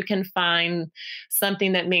if you can find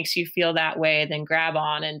something that makes you feel that way, then grab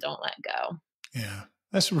on and don't let go. Yeah.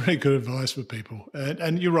 That's really good advice for people.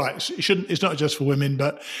 And you're right. It's not just for women,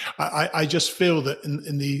 but I just feel that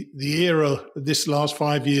in the era, this last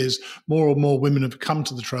 5 years, more and more women have come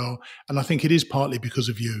to the trail. And I think it is partly because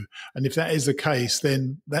of you. And if that is the case,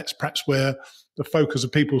 then that's perhaps where the focus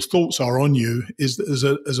of people's thoughts are on you, is as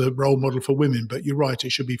a role model for women. But you're right.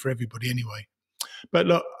 It should be for everybody anyway. But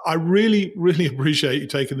look, I really, really appreciate you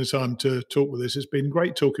taking the time to talk with us. It's been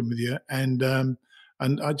great talking with you.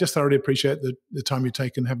 And I just thoroughly appreciate the time you've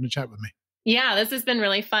taken having a chat with me. Yeah, this has been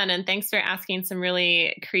really fun. And thanks for asking some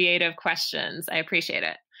really creative questions. I appreciate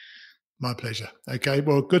it. My pleasure. Okay,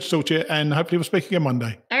 well, good to talk to you. And hopefully we'll speak again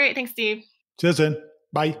Monday. All right. Thanks, Steve. Cheers then.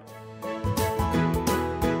 Bye.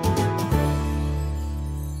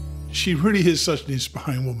 She really is such an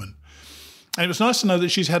inspiring woman. And it was nice to know that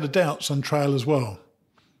she's had her doubts on trail as well.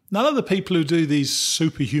 None of the people who do these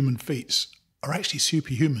superhuman feats are actually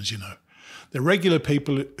superhumans, you know. They're regular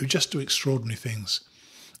people who just do extraordinary things.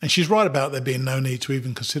 And she's right about there being no need to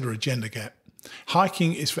even consider a gender gap.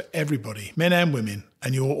 Hiking is for everybody, men and women,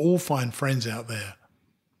 and you'll all find friends out there.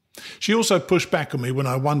 She also pushed back on me when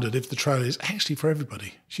I wondered if the trail is actually for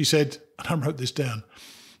everybody. She said, and I wrote this down,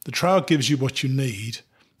 the trail gives you what you need,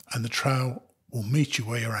 and the trail will meet you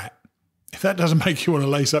where you're at. If that doesn't make you want to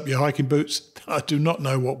lace up your hiking boots, then I do not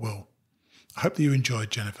know what will. I hope that you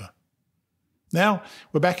enjoyed, Jennifer. Now,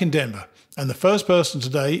 we're back in Denver, and the first person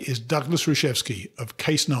today is Douglas Ruszewski of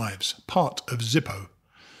Case Knives, part of Zippo.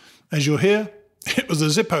 As you'll hear, it was the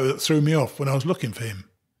Zippo that threw me off when I was looking for him.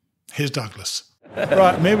 Here's Douglas.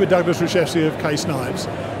 Right, I'm here with Douglas Ruszewski of Case Knives,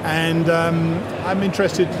 and I'm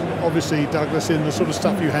interested, obviously, Douglas, in the sort of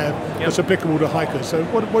stuff you have that's applicable to hikers. So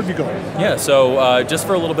what have you got? Yeah, so just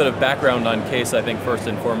for a little bit of background on Case, I think first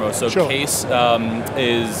and foremost. So sure. Case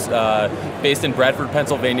is based in Bradford,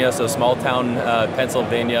 Pennsylvania, so small town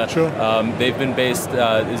Pennsylvania. Sure. They've been based,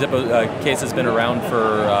 Zippo Case has been around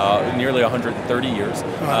for nearly 130 years.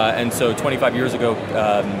 Right. And so 25 years ago,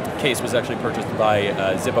 Case was actually purchased by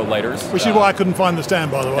Zippo Lighters. Which is why I couldn't find the stand,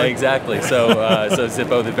 by the way. Exactly. So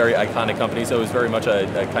Zippo, the very iconic company, so it was very much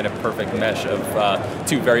a kind of perfect mesh of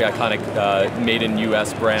two very iconic made in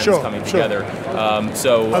U.S. brands coming together.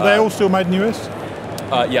 Are they all still made in the U.S.?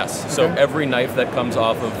 Yes. Okay. So every knife that comes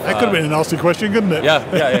off of... that could have been a nasty question, couldn't it?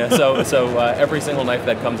 Yeah. So every single knife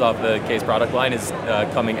that comes off the Case product line is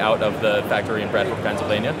coming out of the factory in Bradford,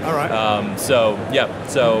 Pennsylvania. All right. So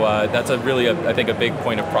that's I think a big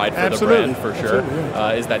point of pride for the brand, for sure,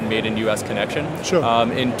 is that made in U.S. connection. Sure.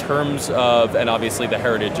 In terms of, and obviously the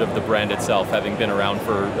heritage of the brand itself, having been around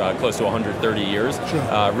for close to 130 years,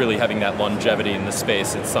 really having that longevity in the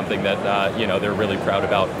space, it's something that they're really proud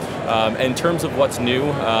about. In terms of what's new,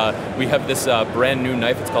 we have this brand new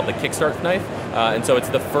knife. It's called the Kickstart knife, and so it's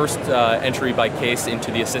the first entry by Case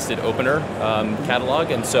into the assisted opener catalog.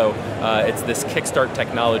 And so it's this Kickstart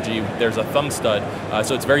technology. There's a thumb stud,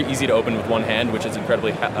 so it's very easy to open with one hand, which is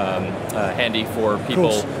incredibly handy for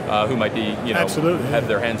people who might be have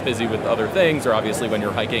their hands busy with other things, or obviously when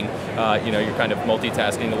you're hiking, you're kind of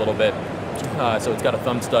multitasking a little bit. So it's got a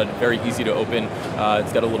thumb stud, very easy to open.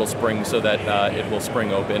 It's got a little spring so that it will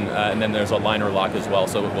spring open, and then there's a liner lock as well,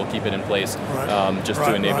 so it will keep it in place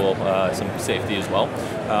to enable some safety as well.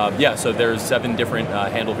 So there's 7 different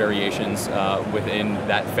handle variations within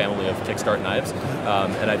that family of Kickstart knives,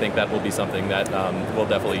 and I think that will be something that will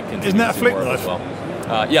definitely continue. Isn't that to a flick more knife? As well.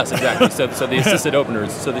 Yes, exactly. So the assisted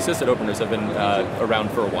openers. So the assisted openers have been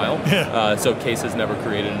around for a while. Yeah. So Case has never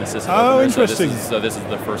created an assisted opener. Oh, interesting. So this is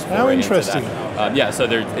the first How foray interesting. into that. So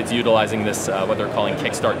it's utilizing this what they're calling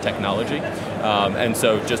Kickstart technology, and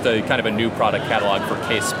so just a kind of a new product catalog for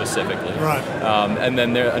Case specifically. Right. And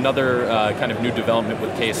then another kind of new development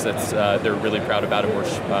with Case that's they're really proud about, and we're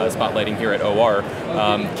spotlighting here at OR.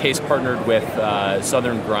 Case partnered with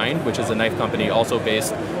Southern Grind, which is a knife company also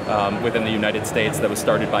based within the United States that was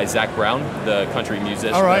started by Zach Brown, the country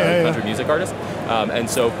musician, country music artist. And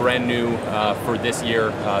so brand new for this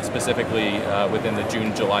year, specifically within the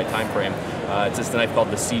June-July timeframe. It's this knife called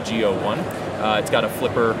the CG01. It's got a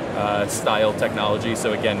flipper style technology,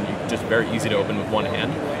 so again, just very easy to open with one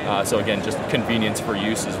hand. So again, just convenience for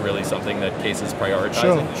use is really something that Case is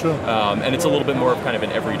prioritizing. Sure. And it's a little bit more of kind of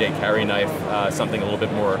an everyday carry knife, something a little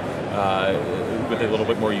bit more with a little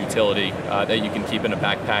bit more utility that you can keep in a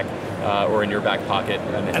backpack or in your back pocket.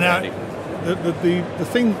 And the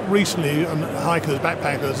thing recently on hikers,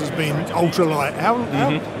 backpackers, has been ultra light.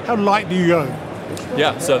 How light do you go?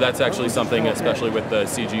 Yeah, so that's actually something, especially with the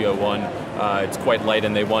CG01, it's quite light,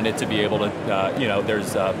 and they want it to be able to,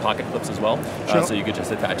 there's pocket clips as well, so you could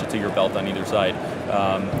just attach it to your belt on either side,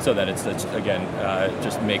 so that it's again,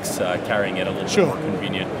 just makes carrying it a little bit more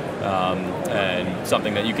convenient, and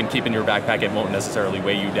something that you can keep in your backpack. It won't necessarily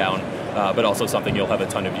weigh you down, but also something you'll have a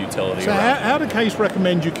ton of utility around. How do Case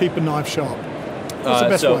recommend you keep a knife sharp? What's the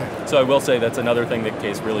best way? So I will say that's another thing that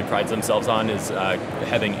Case really prides themselves on is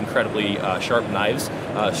having incredibly sharp knives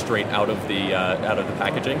straight out of the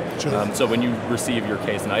packaging. Sure. So when you receive your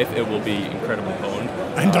Case knife, it will be incredibly honed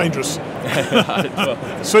and dangerous.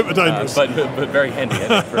 Super dangerous, but very handy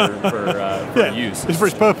for use. It's for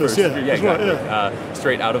its purpose. Exactly. Right,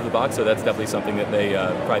 straight out of the box. So that's definitely something that they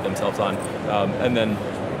pride themselves on, and then.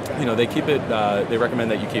 They keep it. They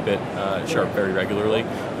recommend that you keep it sharp very regularly,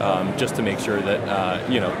 just to make sure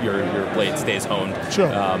that your blade stays honed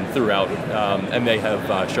throughout. And they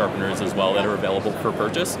have sharpeners as well that are available for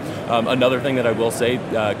purchase. Another thing that I will say,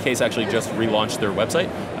 Case actually just relaunched their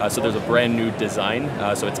website, so there's a brand new design.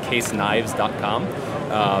 So it's caseknives.com,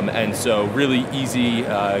 and so really easy.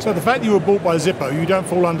 So the fact that you were bought by Zippo, you don't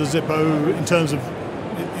fall under Zippo in terms of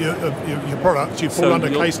your products, you fall under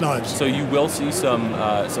Case Knives. So you will see some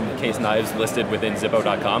Case Knives listed within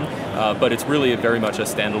Zippo.com, but it's really very much a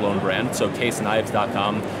standalone brand. So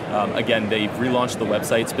caseknives.com, again, they've relaunched the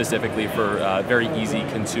website specifically for very easy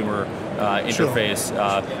consumer interface.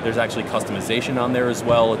 There's actually customization on there as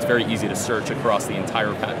well. It's very easy to search across the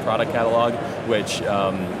entire product catalog, which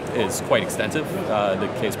is quite extensive, the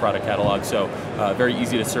Case product catalog. So very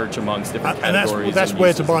easy to search amongst different categories. And that's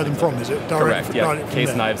where to buy them from, is it? Correct, yeah.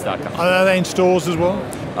 Caseknives.com. Are they in stores as well?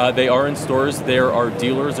 They are in stores. There are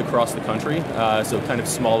dealers across the country, so kind of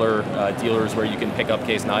smaller dealers where you can pick up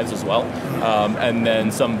Case Knives as well. And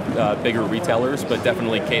then some bigger retailers, but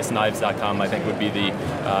definitely caseknives.com I think would be the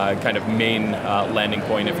kind of main landing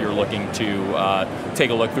point if you're looking to take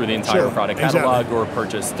a look through the entire product catalog or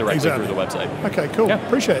purchase directly through the website. Okay, cool. Yeah.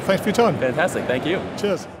 Appreciate it. Thanks for your time. Fantastic. Thank you.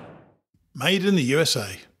 Cheers. Made in the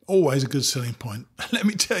USA. Always a good selling point. Let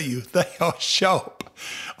me tell you, they are sharp.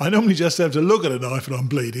 I normally just have to look at a knife and I'm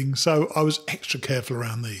bleeding, so I was extra careful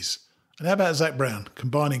around these. And how about Zach Brown,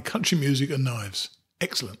 combining country music and knives?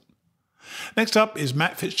 Excellent. Next up is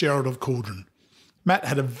Matt Fitzgerald of Cauldron. Matt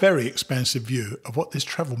had a very expansive view of what this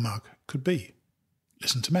travel mug could be.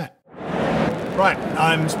 Listen to Matt. Right,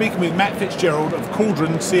 I'm speaking with Matt Fitzgerald of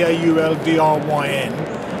Cauldron, Cauldryn.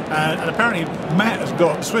 And apparently Matt has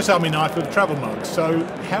got a Swiss Army knife with a travel mug. So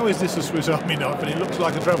how is this a Swiss Army knife and it looks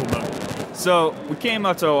like a travel mug? So we came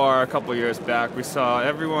out to OR a couple of years back. We saw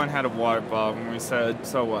everyone had a water bottle and we said,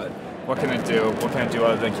 so what? What can it do? What can it do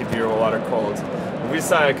other than keep your water cold? We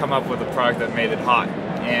decided to come up with a product that made it hot.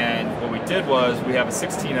 And what we did was we have a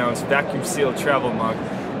 16-ounce vacuum sealed travel mug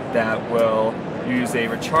that will use a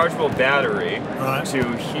rechargeable battery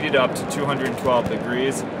to heat it up to 212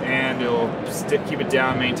 degrees, and it'll keep it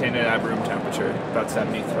down, maintain it at room temperature, about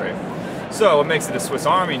 73. So what makes it a Swiss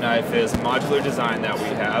Army knife is a modular design that we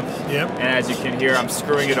have. Yep. And as you can hear, I'm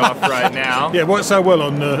screwing it off right now. Yeah, works so well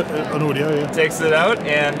on audio. Yeah. Takes it out,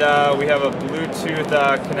 and we have a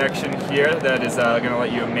Bluetooth connection here that is going to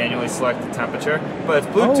let you manually select the temperature. But it's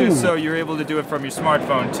Bluetooth, so you're able to do it from your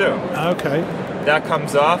smartphone too. Okay. That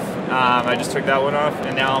comes off. I just took that one off,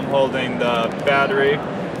 and now I'm holding the battery.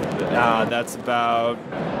 That's about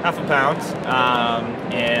half a pound,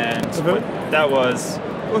 and that was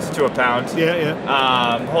close to a pound.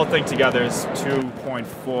 Yeah. The whole thing together is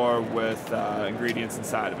 2.4 with ingredients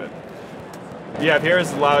inside of it. What you have here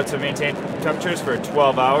is allowed to maintain temperatures for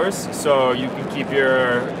 12 hours, so you can keep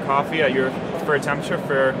your coffee at your preferred temperature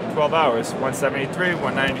for 12 hours, 173,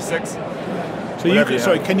 196.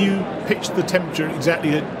 So can you pitch the temperature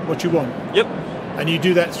exactly at what you want? Yep. And you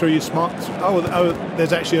do that through your smart... Oh,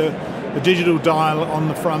 there's actually a digital dial on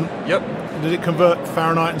the front. Yep. Does it convert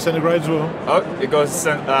Fahrenheit and centigrade as well? Oh, it goes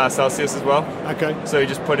Celsius as well. Okay. So you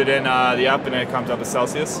just put it in the app and it comes up as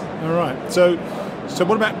Celsius. All right. So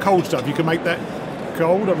what about cold stuff? You can make that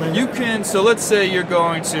cold? I mean, you can. So let's say you're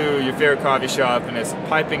going to your favorite coffee shop and it's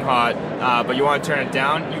piping hot, but you want to turn it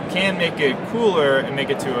down. You can make it cooler and make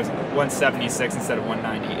it to a 176 instead of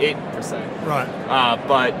 198%. Right.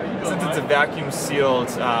 But since it's a vacuum sealed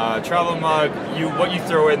travel mug, what you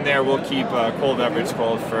throw in there will keep a cold beverage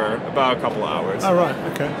cold for about a couple hours. Oh, right.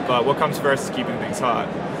 Okay. But what comes first is keeping things hot.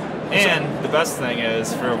 And the best thing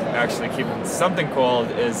is for actually keeping something cold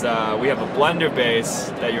is we have a blender base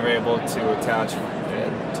that you're able to attach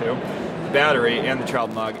it to. battery and the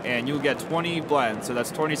travel mug, and you'll get 20 blends. So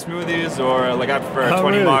that's 20 smoothies, or like I prefer,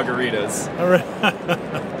 20 really? margaritas. All right.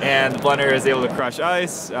 And the blender is able to crush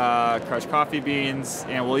ice, crush coffee beans,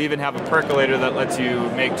 and we'll even have a percolator that lets you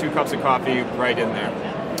make 2 cups of coffee right in there.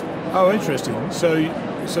 Oh, interesting. So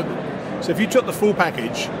if you took the full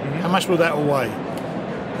package, how much will that all weigh?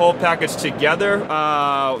 Whole package together,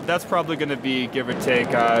 that's probably going to be, give or take,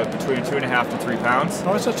 between 2.5 to 3 pounds.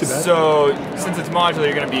 Oh, that's not too bad. So since it's modular,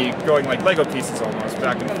 you're going to be going like Lego pieces almost,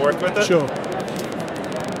 back and forth with it. Sure.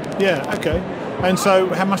 Yeah, okay. And so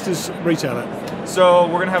how much does retail at? So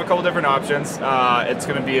we're going to have a couple different options. It's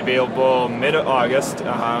going to be available mid-August.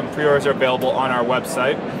 Pre-orders are available on our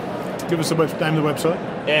website. Give us the name of the website.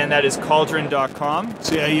 And that is cauldron.com.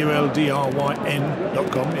 CAULDRYN.com,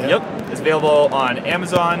 yeah. Yep. It's available on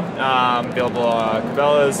Amazon, available on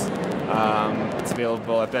Cabela's. It's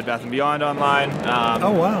available at Bed Bath & Beyond online.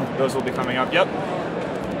 Oh, wow. Those will be coming up, yep.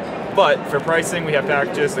 But for pricing, we have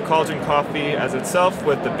packages, the Cauldron coffee as itself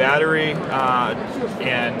with the battery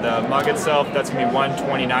and the mug itself, that's going to be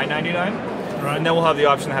 $129.99. Right. And then we'll have the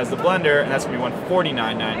option that has the blender, and that's going to be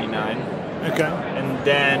 $149.99. Okay. And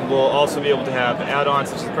then we'll also be able to have add-ons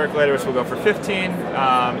such as the percolator, which will go for $15,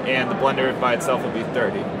 and the blender by itself will be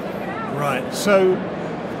 $30. Right. So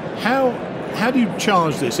how do you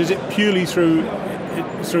charge this? Is it purely through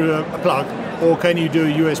a plug, or can you do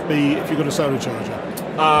a USB if you've got a solar charger?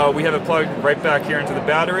 We have it plugged right back here into the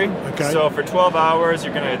battery. Okay. So for 12 hours,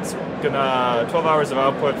 it's gonna 12 hours of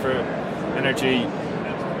output for energy.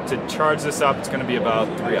 To charge this up, it's going to be about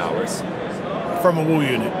 3 hours. From a wall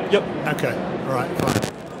unit? Yep. Okay, all right,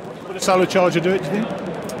 fine. Will a solar charger do it, do you think?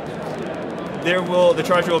 The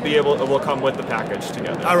charger will come with the package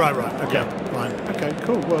together. Oh, right, okay, fine. Okay,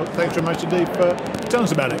 cool. Well, thanks very much indeed for telling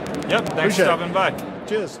us about it. Yep, thanks for stopping by.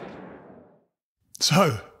 Cheers.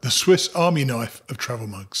 So, the Swiss Army knife of travel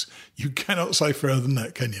mugs. You cannot say further than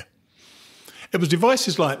that, can you? It was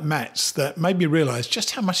devices like Matt's that made me realise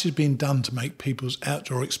just how much is being done to make people's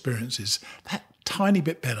outdoor experiences that tiny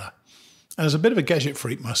bit better. And as a bit of a gadget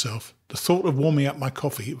freak myself, the thought of warming up my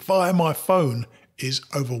coffee via my phone is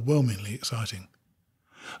overwhelmingly exciting.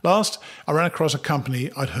 Last, I ran across a company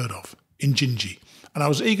I'd heard of, Injinji, and I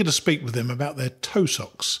was eager to speak with them about their toe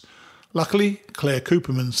socks. Luckily, Claire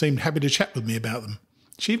Cooperman seemed happy to chat with me about them.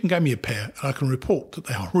 She even gave me a pair, and I can report that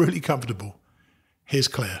they are really comfortable. Here's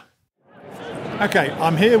Claire. Okay,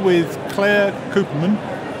 I'm here with Claire Cooperman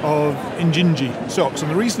of Injinji Socks, and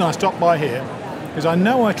the reason I stopped by here is I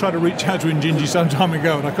know I tried to reach out to Injinji some time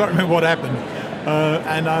ago, and I can't remember what happened,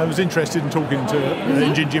 and I was interested in talking to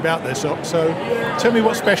Injinji about their socks. So tell me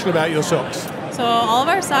what's special about your socks. So all of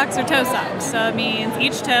our socks are toe socks. So it means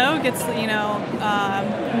each toe gets,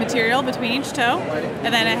 material between each toe,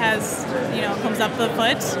 and then it has, comes up the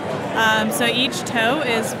foot. So each toe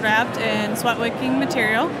is wrapped in sweat wicking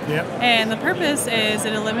material. Yep. And the purpose is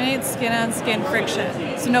it eliminates skin-on-skin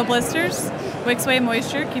friction. So no blisters, wicks away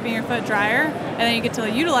moisture, keeping your foot drier, and then you get to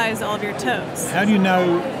utilize all of your toes. How do you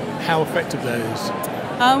know how effective that is?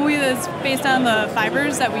 It's based on the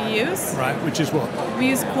fibers that we use. Right, which is what? We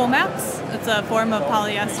use Cool Max. It's a form of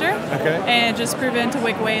polyester. Okay. And it's just proven to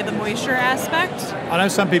wick away the moisture aspect. I know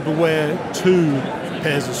some people wear 2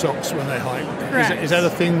 pairs of socks when they hike. Correct. Is that a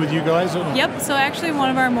thing with you guys? Or? Yep. So actually one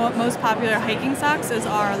of our most popular hiking socks is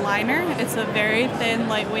our liner. It's a very thin,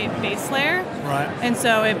 lightweight base layer. Right. And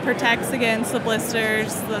so it protects against the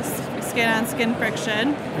blisters, the skin-on-skin friction.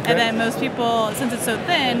 Okay. And then most people, since it's so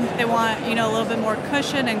thin, they want, a little bit more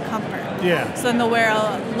cushion and comfort. Yeah. So then they'll wear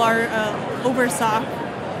a over sock.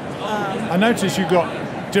 I noticed you've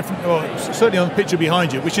got different, certainly on the picture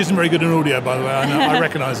behind you, which isn't very good in audio, by the way, I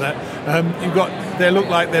recognise that. They look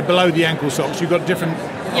like they're below the ankle socks. You've got different,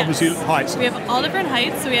 obviously, heights. We have all different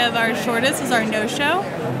heights. So we have our shortest is our no-show.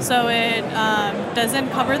 So it doesn't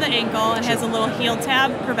cover the ankle and has a little heel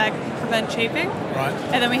tab to prevent chafing. Right.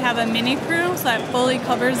 And then we have a mini crew, so that fully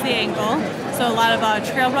covers the ankle. So a lot of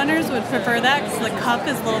trail runners would prefer that because the cuff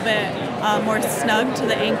is a little bit more snug to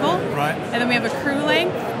the ankle. Right. And then we have a crew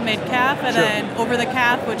length, mid-calf, and then over the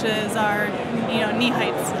calf, which is our knee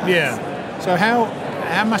heights. Yeah. So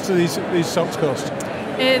how much do these socks cost?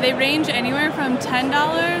 They range anywhere from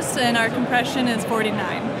 $10, and our compression is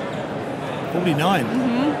 $49. $49?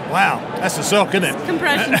 Mm-hmm. Wow, that's a sock, isn't it?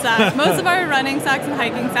 Compression socks. Most of our running socks and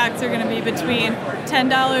hiking socks are going to be between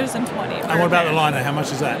 $10 and $20. And what about the liner? How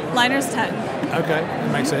much is that? Liner's $10. Okay,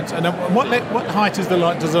 that makes sense. And then what height does the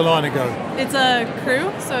liner go? It's a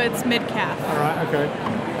crew, so it's mid-calf. All right, okay.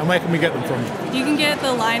 And where can we get them from? You can get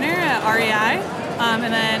the liner at REI, and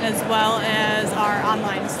then as well as our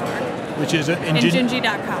online store. Which is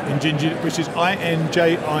Injinji.com. Which is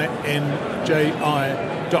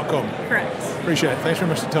INJINJI.com. Correct. Appreciate it. Thanks very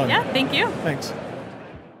much for the time. Yeah, thank you. Thanks.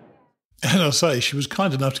 And I'll say, she was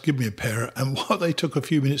kind enough to give me a pair, and while they took a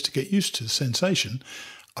few minutes to get used to the sensation,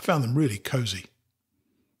 I found them really cosy.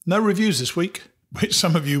 No reviews this week, which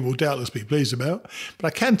some of you will doubtless be pleased about, but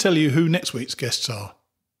I can tell you who next week's guests are.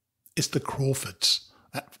 It's the Crawfords,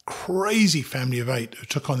 that crazy family of 8 who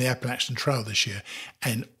took on the Appalachian Trail this year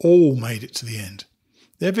and all made it to the end.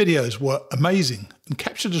 Their videos were amazing and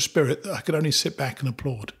captured a spirit that I could only sit back and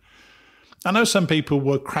applaud. I know some people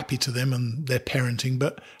were crappy to them and their parenting,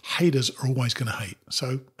 but haters are always going to hate,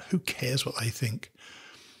 so who cares what they think?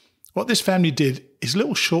 What this family did is a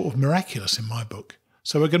little short of miraculous in my book,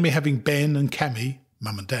 so we're going to be having Ben and Cammy,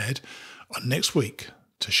 Mum and Dad, on next week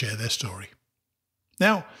to share their story.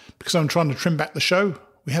 Now, because I'm trying to trim back the show,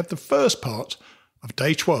 we have the first part of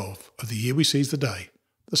day 12 of The Year We Seize the Day.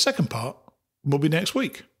 The second part will be next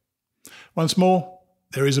week. Once more,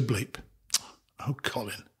 there is a bleep. Oh,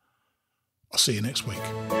 Colin. I'll see you next week.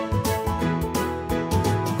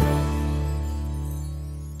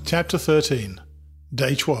 Chapter 13,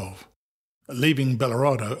 Day 12, Leaving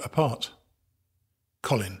Bellarado Apart.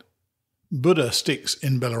 Colin. Buddha sticks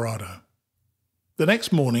in Bellarado. The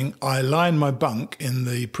next morning, I lie in my bunk in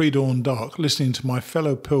the pre-dawn dark, listening to my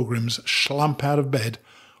fellow pilgrims slump out of bed,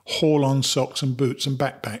 haul on socks and boots and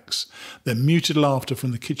backpacks, their muted laughter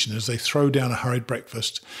from the kitchen as they throw down a hurried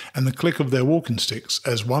breakfast, and the click of their walking sticks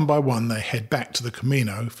as one by one they head back to the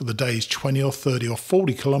Camino for the day's 20 or 30 or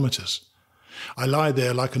 40 kilometres. I lie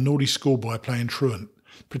there like a naughty schoolboy playing truant,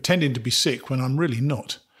 pretending to be sick when I'm really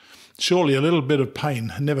not. Surely a little bit of pain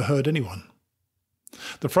had never hurt anyone.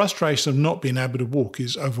 The frustration of not being able to walk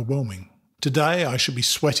is overwhelming. Today I should be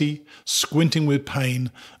sweaty, squinting with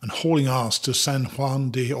pain, and hauling ass to San Juan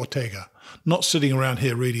de Ortega, not sitting around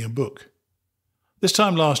here reading a book. This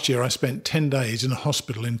time last year I spent 10 days in a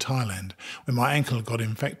hospital in Thailand when my ankle got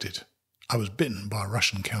infected. I was bitten by a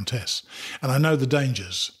Russian countess, and I know the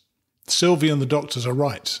dangers. Sylvie and the doctors are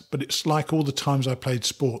right, but it's like all the times I played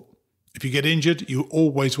sport. If you get injured, you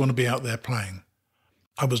always want to be out there playing.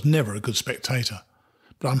 I was never a good spectator,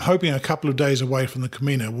 but I'm hoping a couple of days away from the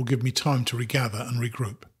Camino will give me time to regather and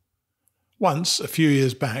regroup. Once, a few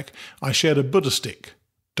years back, I shared a Buddha stick,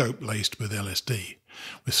 dope laced with LSD,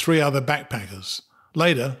 with 3 other backpackers.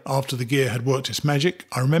 Later, after the gear had worked its magic,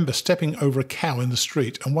 I remember stepping over a cow in the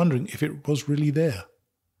street and wondering if it was really there.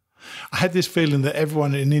 I had this feeling that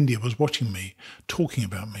everyone in India was watching me, talking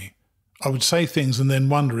about me. I would say things and then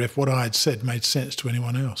wonder if what I had said made sense to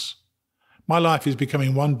anyone else. My life is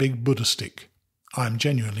becoming one big Buddha stick. I am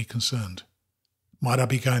genuinely concerned. Might I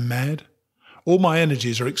be going mad? All my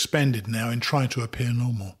energies are expended now in trying to appear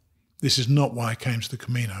normal. This is not why I came to the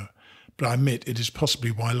Camino, but I admit it is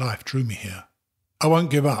possibly why life drew me here. I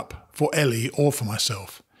won't give up, for Ellie or for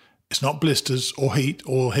myself. It's not blisters or heat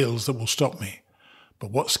or hills that will stop me.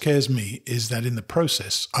 But what scares me is that in the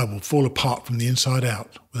process I will fall apart from the inside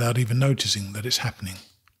out without even noticing that it's happening.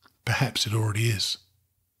 Perhaps it already is.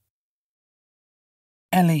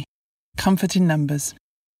 Ellie. Comfort in numbers.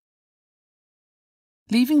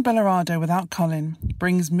 Leaving Bellarado without Colin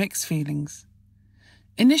brings mixed feelings.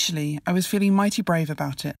 Initially, I was feeling mighty brave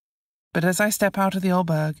about it, but as I step out of the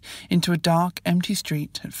albergue into a dark, empty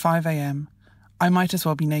street at 5 a.m, I might as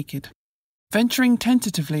well be naked. Venturing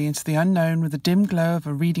tentatively into the unknown with the dim glow of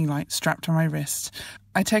a reading light strapped on my wrist,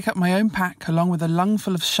 I take up my own pack along with a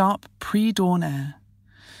lungful of sharp, pre-dawn air.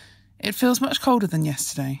 It feels much colder than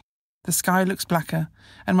yesterday. The sky looks blacker,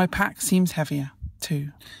 and my pack seems heavier, too.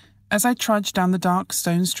 As I trudge down the dark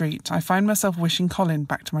stone street, I find myself wishing Colin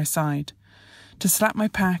back to my side, to slap my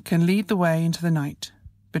pack and lead the way into the night,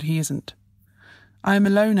 but he isn't. I am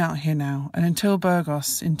alone out here now, and until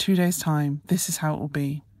Burgos, in 2 days' time, this is how it will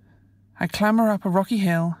be. I clamber up a rocky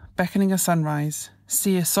hill, beckoning a sunrise,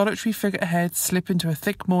 see a solitary figure ahead slip into a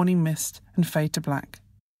thick morning mist and fade to black.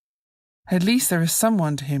 At least there is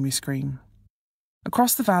someone to hear me scream.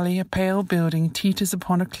 Across the valley, a pale building teeters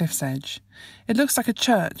upon a cliff's edge. It looks like a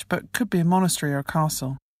church, but could be a monastery or a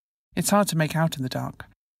castle. It's hard to make out in the dark.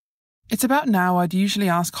 It's about now I'd usually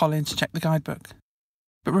ask Colin to check the guidebook,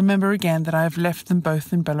 but remember again that I have left them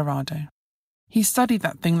both in Bellarado. He studied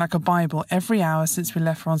that thing like a Bible every hour since we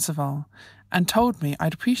left Roncesvalles, and told me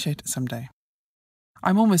I'd appreciate it someday.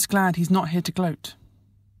 I'm almost glad he's not here to gloat.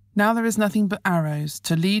 Now there is nothing but arrows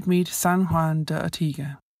to lead me to San Juan de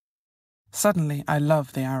Ortega. Suddenly, I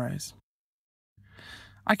love the arrows.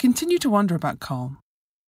 I continue to wonder about Cole.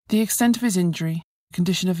 The extent of his injury,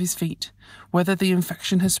 condition of his feet, whether the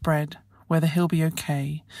infection has spread, whether he'll be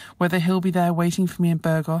okay, whether he'll be there waiting for me in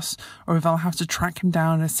Burgos, or if I'll have to track him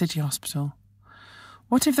down in a city hospital.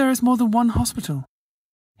 What if there is more than one hospital?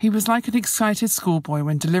 He was like an excited schoolboy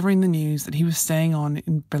when delivering the news that he was staying on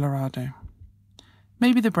in Billerado.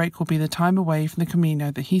 Maybe the break will be the time away from the Camino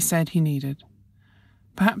that he said he needed.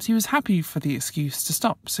 Perhaps he was happy for the excuse to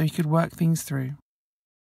stop so he could work things through.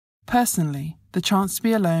 Personally, the chance to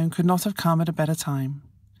be alone could not have come at a better time.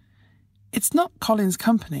 It's not Colin's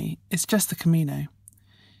company, it's just the Camino.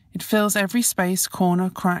 It fills every space, corner,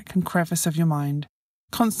 crack and crevice of your mind,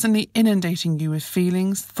 constantly inundating you with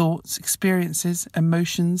feelings, thoughts, experiences,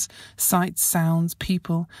 emotions, sights, sounds,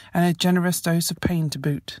 people, and a generous dose of pain to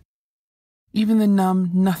boot. Even the numb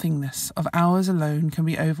nothingness of hours alone can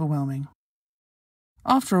be overwhelming.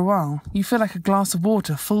 After a while, you feel like a glass of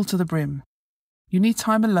water full to the brim. You need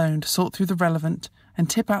time alone to sort through the relevant and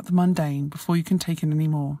tip out the mundane before you can take in any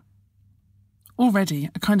more. Already,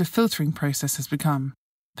 a kind of filtering process has begun.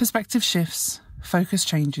 Perspective shifts, focus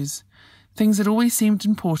changes. Things that always seemed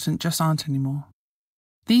important just aren't anymore.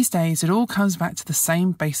 These days, it all comes back to the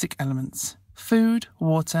same basic elements: food,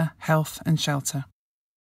 water, health, and shelter.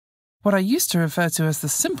 What I used to refer to as the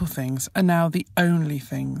simple things are now the only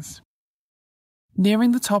things.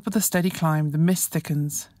 Nearing the top of the steady climb, the mist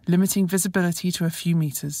thickens, limiting visibility to a few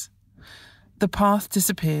meters. The path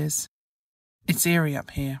disappears. It's eerie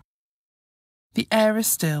up here. The air is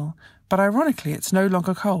still, but ironically it's no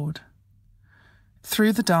longer cold.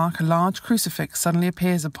 Through the dark, a large crucifix suddenly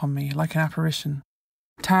appears upon me like an apparition,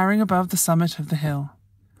 towering above the summit of the hill.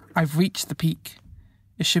 I've reached the peak.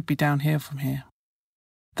 It should be downhill from here.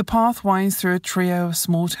 The path winds through a trio of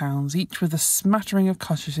small towns, each with a smattering of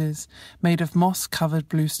cottages made of moss-covered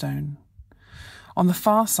bluestone. On the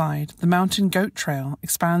far side, the mountain goat trail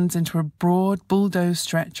expands into a broad, bulldozed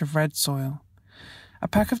stretch of red soil. A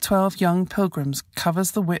pack of 12 young pilgrims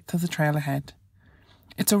covers the width of the trail ahead.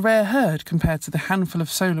 It's a rare herd compared to the handful of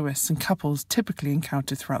soloists and couples typically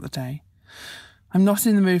encountered throughout the day. I'm not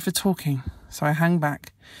in the mood for talking, so I hang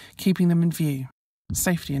back, keeping them in view.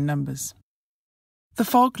 Safety in numbers. The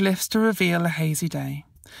fog lifts to reveal a hazy day.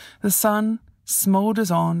 The sun smoulders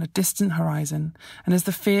on a distant horizon, and as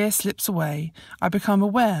the fear slips away, I become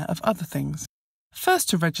aware of other things. First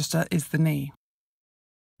to register is the knee.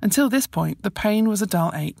 Until this point, the pain was a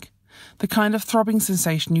dull ache, the kind of throbbing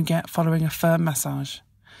sensation you get following a firm massage.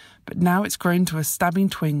 But now it's grown to a stabbing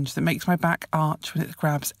twinge that makes my back arch when it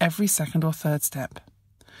grabs every second or third step.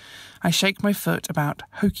 I shake my foot about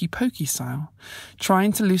hokey-pokey style,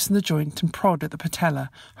 trying to loosen the joint and prod at the patella,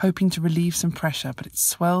 hoping to relieve some pressure, but it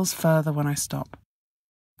swells further when I stop.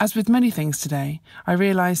 As with many things today, I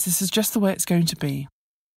realise this is just the way it's going to be.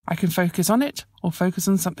 I can focus on it or focus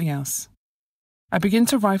on something else. I begin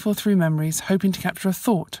to rifle through memories, hoping to capture a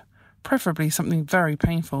thought, preferably something very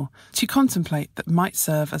painful, to contemplate that might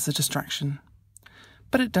serve as a distraction.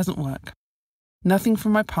 But it doesn't work. Nothing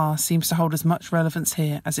from my past seems to hold as much relevance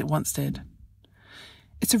here as it once did.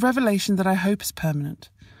 It's a revelation that I hope is permanent.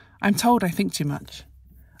 I'm told I think too much.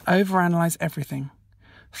 I overanalyze everything.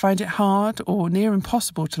 Find it hard or near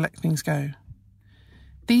impossible to let things go.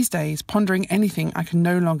 These days, pondering anything I can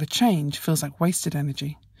no longer change feels like wasted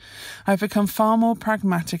energy. I've become far more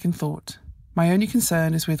pragmatic in thought. My only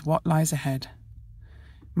concern is with what lies ahead.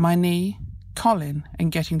 My knee, Colin,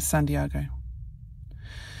 and getting to Santiago.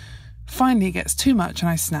 Finally, it gets too much and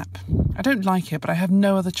I snap. I don't like it, but I have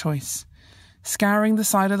no other choice. Scouring the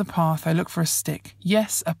side of the path, I look for a stick.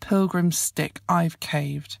 Yes, a pilgrim's stick. I've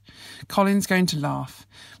caved. Colin's going to laugh.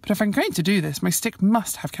 But if I'm going to do this, my stick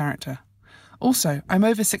must have character. Also, I'm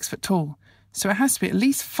over 6 foot tall, so it has to be at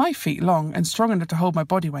least 5 feet long and strong enough to hold my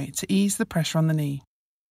body weight to ease the pressure on the knee.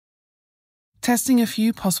 Testing a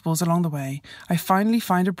few possibles along the way, I finally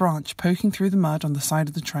find a branch poking through the mud on the side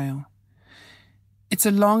of the trail. It's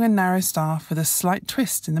a long and narrow staff with a slight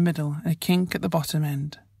twist in the middle and a kink at the bottom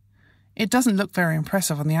end. It doesn't look very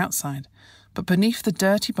impressive on the outside, but beneath the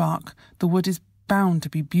dirty bark, the wood is bound to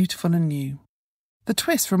be beautiful and new. The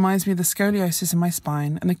twist reminds me of the scoliosis in my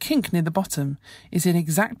spine, and the kink near the bottom is in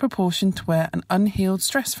exact proportion to where an unhealed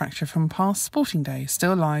stress fracture from past sporting days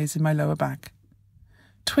still lies in my lower back.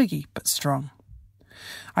 Twiggy, but strong.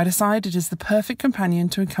 I decide it is the perfect companion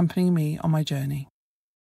to accompany me on my journey.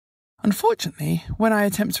 Unfortunately, when I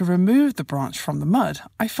attempt to remove the branch from the mud,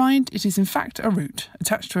 I find it is in fact a root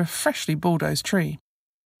attached to a freshly bulldozed tree.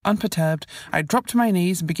 Unperturbed, I drop to my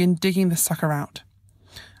knees and begin digging the sucker out.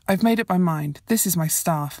 I've made up my mind. This is my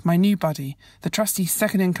staff, my new buddy, the trusty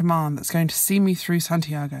second-in-command that's going to see me through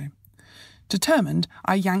Santiago. Determined,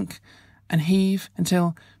 I yank and heave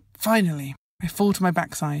until, finally, I fall to my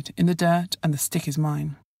backside in the dirt and the stick is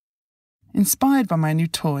mine. Inspired by my new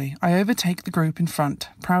toy, I overtake the group in front,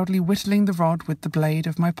 proudly whittling the rod with the blade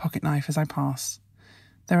of my pocket knife as I pass.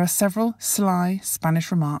 There are several sly Spanish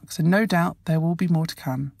remarks, and no doubt there will be more to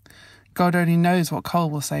come. God only knows what Cole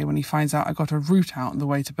will say when he finds out I got a route out on the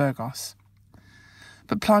way to Burgos.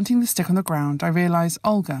 But planting the stick on the ground, I realise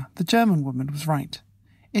Olga, the German woman, was right.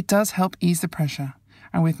 It does help ease the pressure,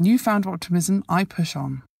 and with newfound optimism, I push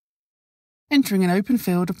on. Entering an open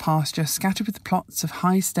field of pasture scattered with plots of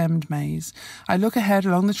high-stemmed maize, I look ahead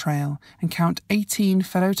along the trail and count 18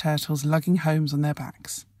 fellow turtles lugging homes on their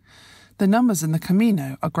backs. The numbers in the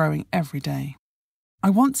Camino are growing every day. I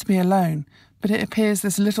want to be alone, but it appears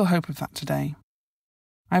there's little hope of that today.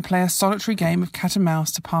 I play a solitary game of cat and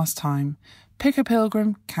mouse to pass time. Pick a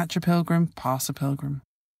pilgrim, catch a pilgrim, pass a pilgrim.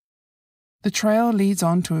 The trail leads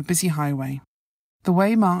on to a busy highway. The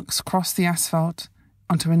way marks cross the asphalt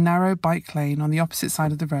onto a narrow bike lane on the opposite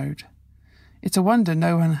side of the road. It's a wonder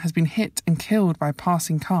no one has been hit and killed by a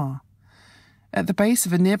passing car. At the base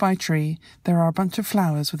of a nearby tree, there are a bunch of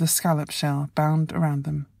flowers with a scallop shell bound around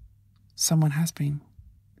them. Someone has been.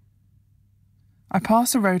 I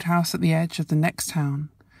pass a roadhouse at the edge of the next town.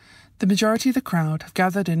 The majority of the crowd have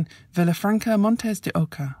gathered in Villafranca Montes de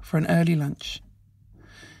Oca for an early lunch.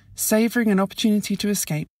 Savouring an opportunity to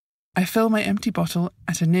escape, I fill my empty bottle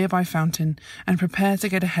at a nearby fountain and prepare to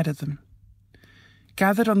get ahead of them.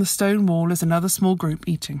 Gathered on the stone wall is another small group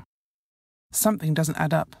eating. Something doesn't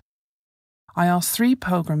add up. I ask 3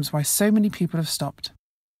 pilgrims why so many people have stopped.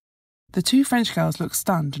 The 2 French girls look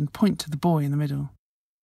stunned and point to the boy in the middle.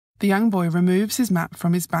 The young boy removes his map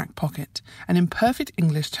from his back pocket and in perfect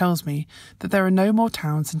English tells me that there are no more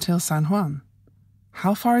towns until San Juan.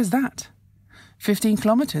 How far is that? 15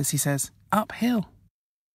 kilometres, he says, uphill.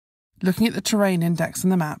 Looking at the terrain index on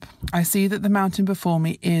the map, I see that the mountain before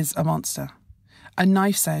me is a monster. A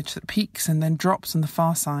knife's edge that peaks and then drops on the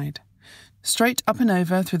far side. Straight up and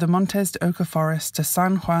over through the Montes de Oca forest to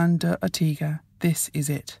San Juan de Ortiga, this is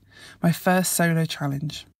it, my first solo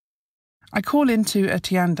challenge. I call into a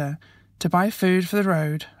tienda to buy food for the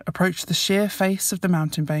road, approach the sheer face of the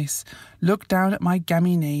mountain base, look down at my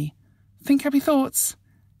gammy knee, think happy thoughts,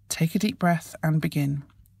 take a deep breath and begin.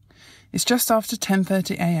 It's just after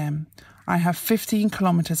 10:30 a.m. I have 15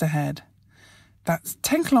 kilometres ahead. That's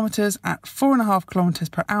 10 kilometres at 4.5 kilometres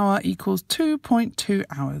per hour equals 2.2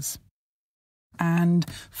 hours. And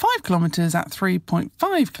 5 kilometres at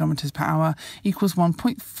 3.5 kilometres per hour equals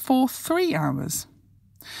 1.43 hours.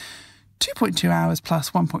 2.2 hours plus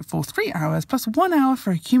 1.43 hours plus 1 hour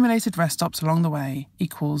for accumulated rest stops along the way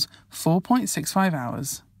equals 4.65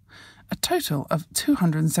 hours. A total of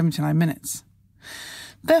 279 minutes.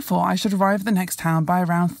 Therefore, I should arrive at the next town by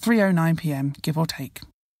around 3:09 p.m, give or take.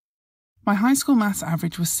 My high school maths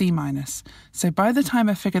average was C-, so by the time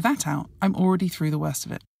I figure that out, I'm already through the worst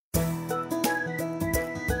of it.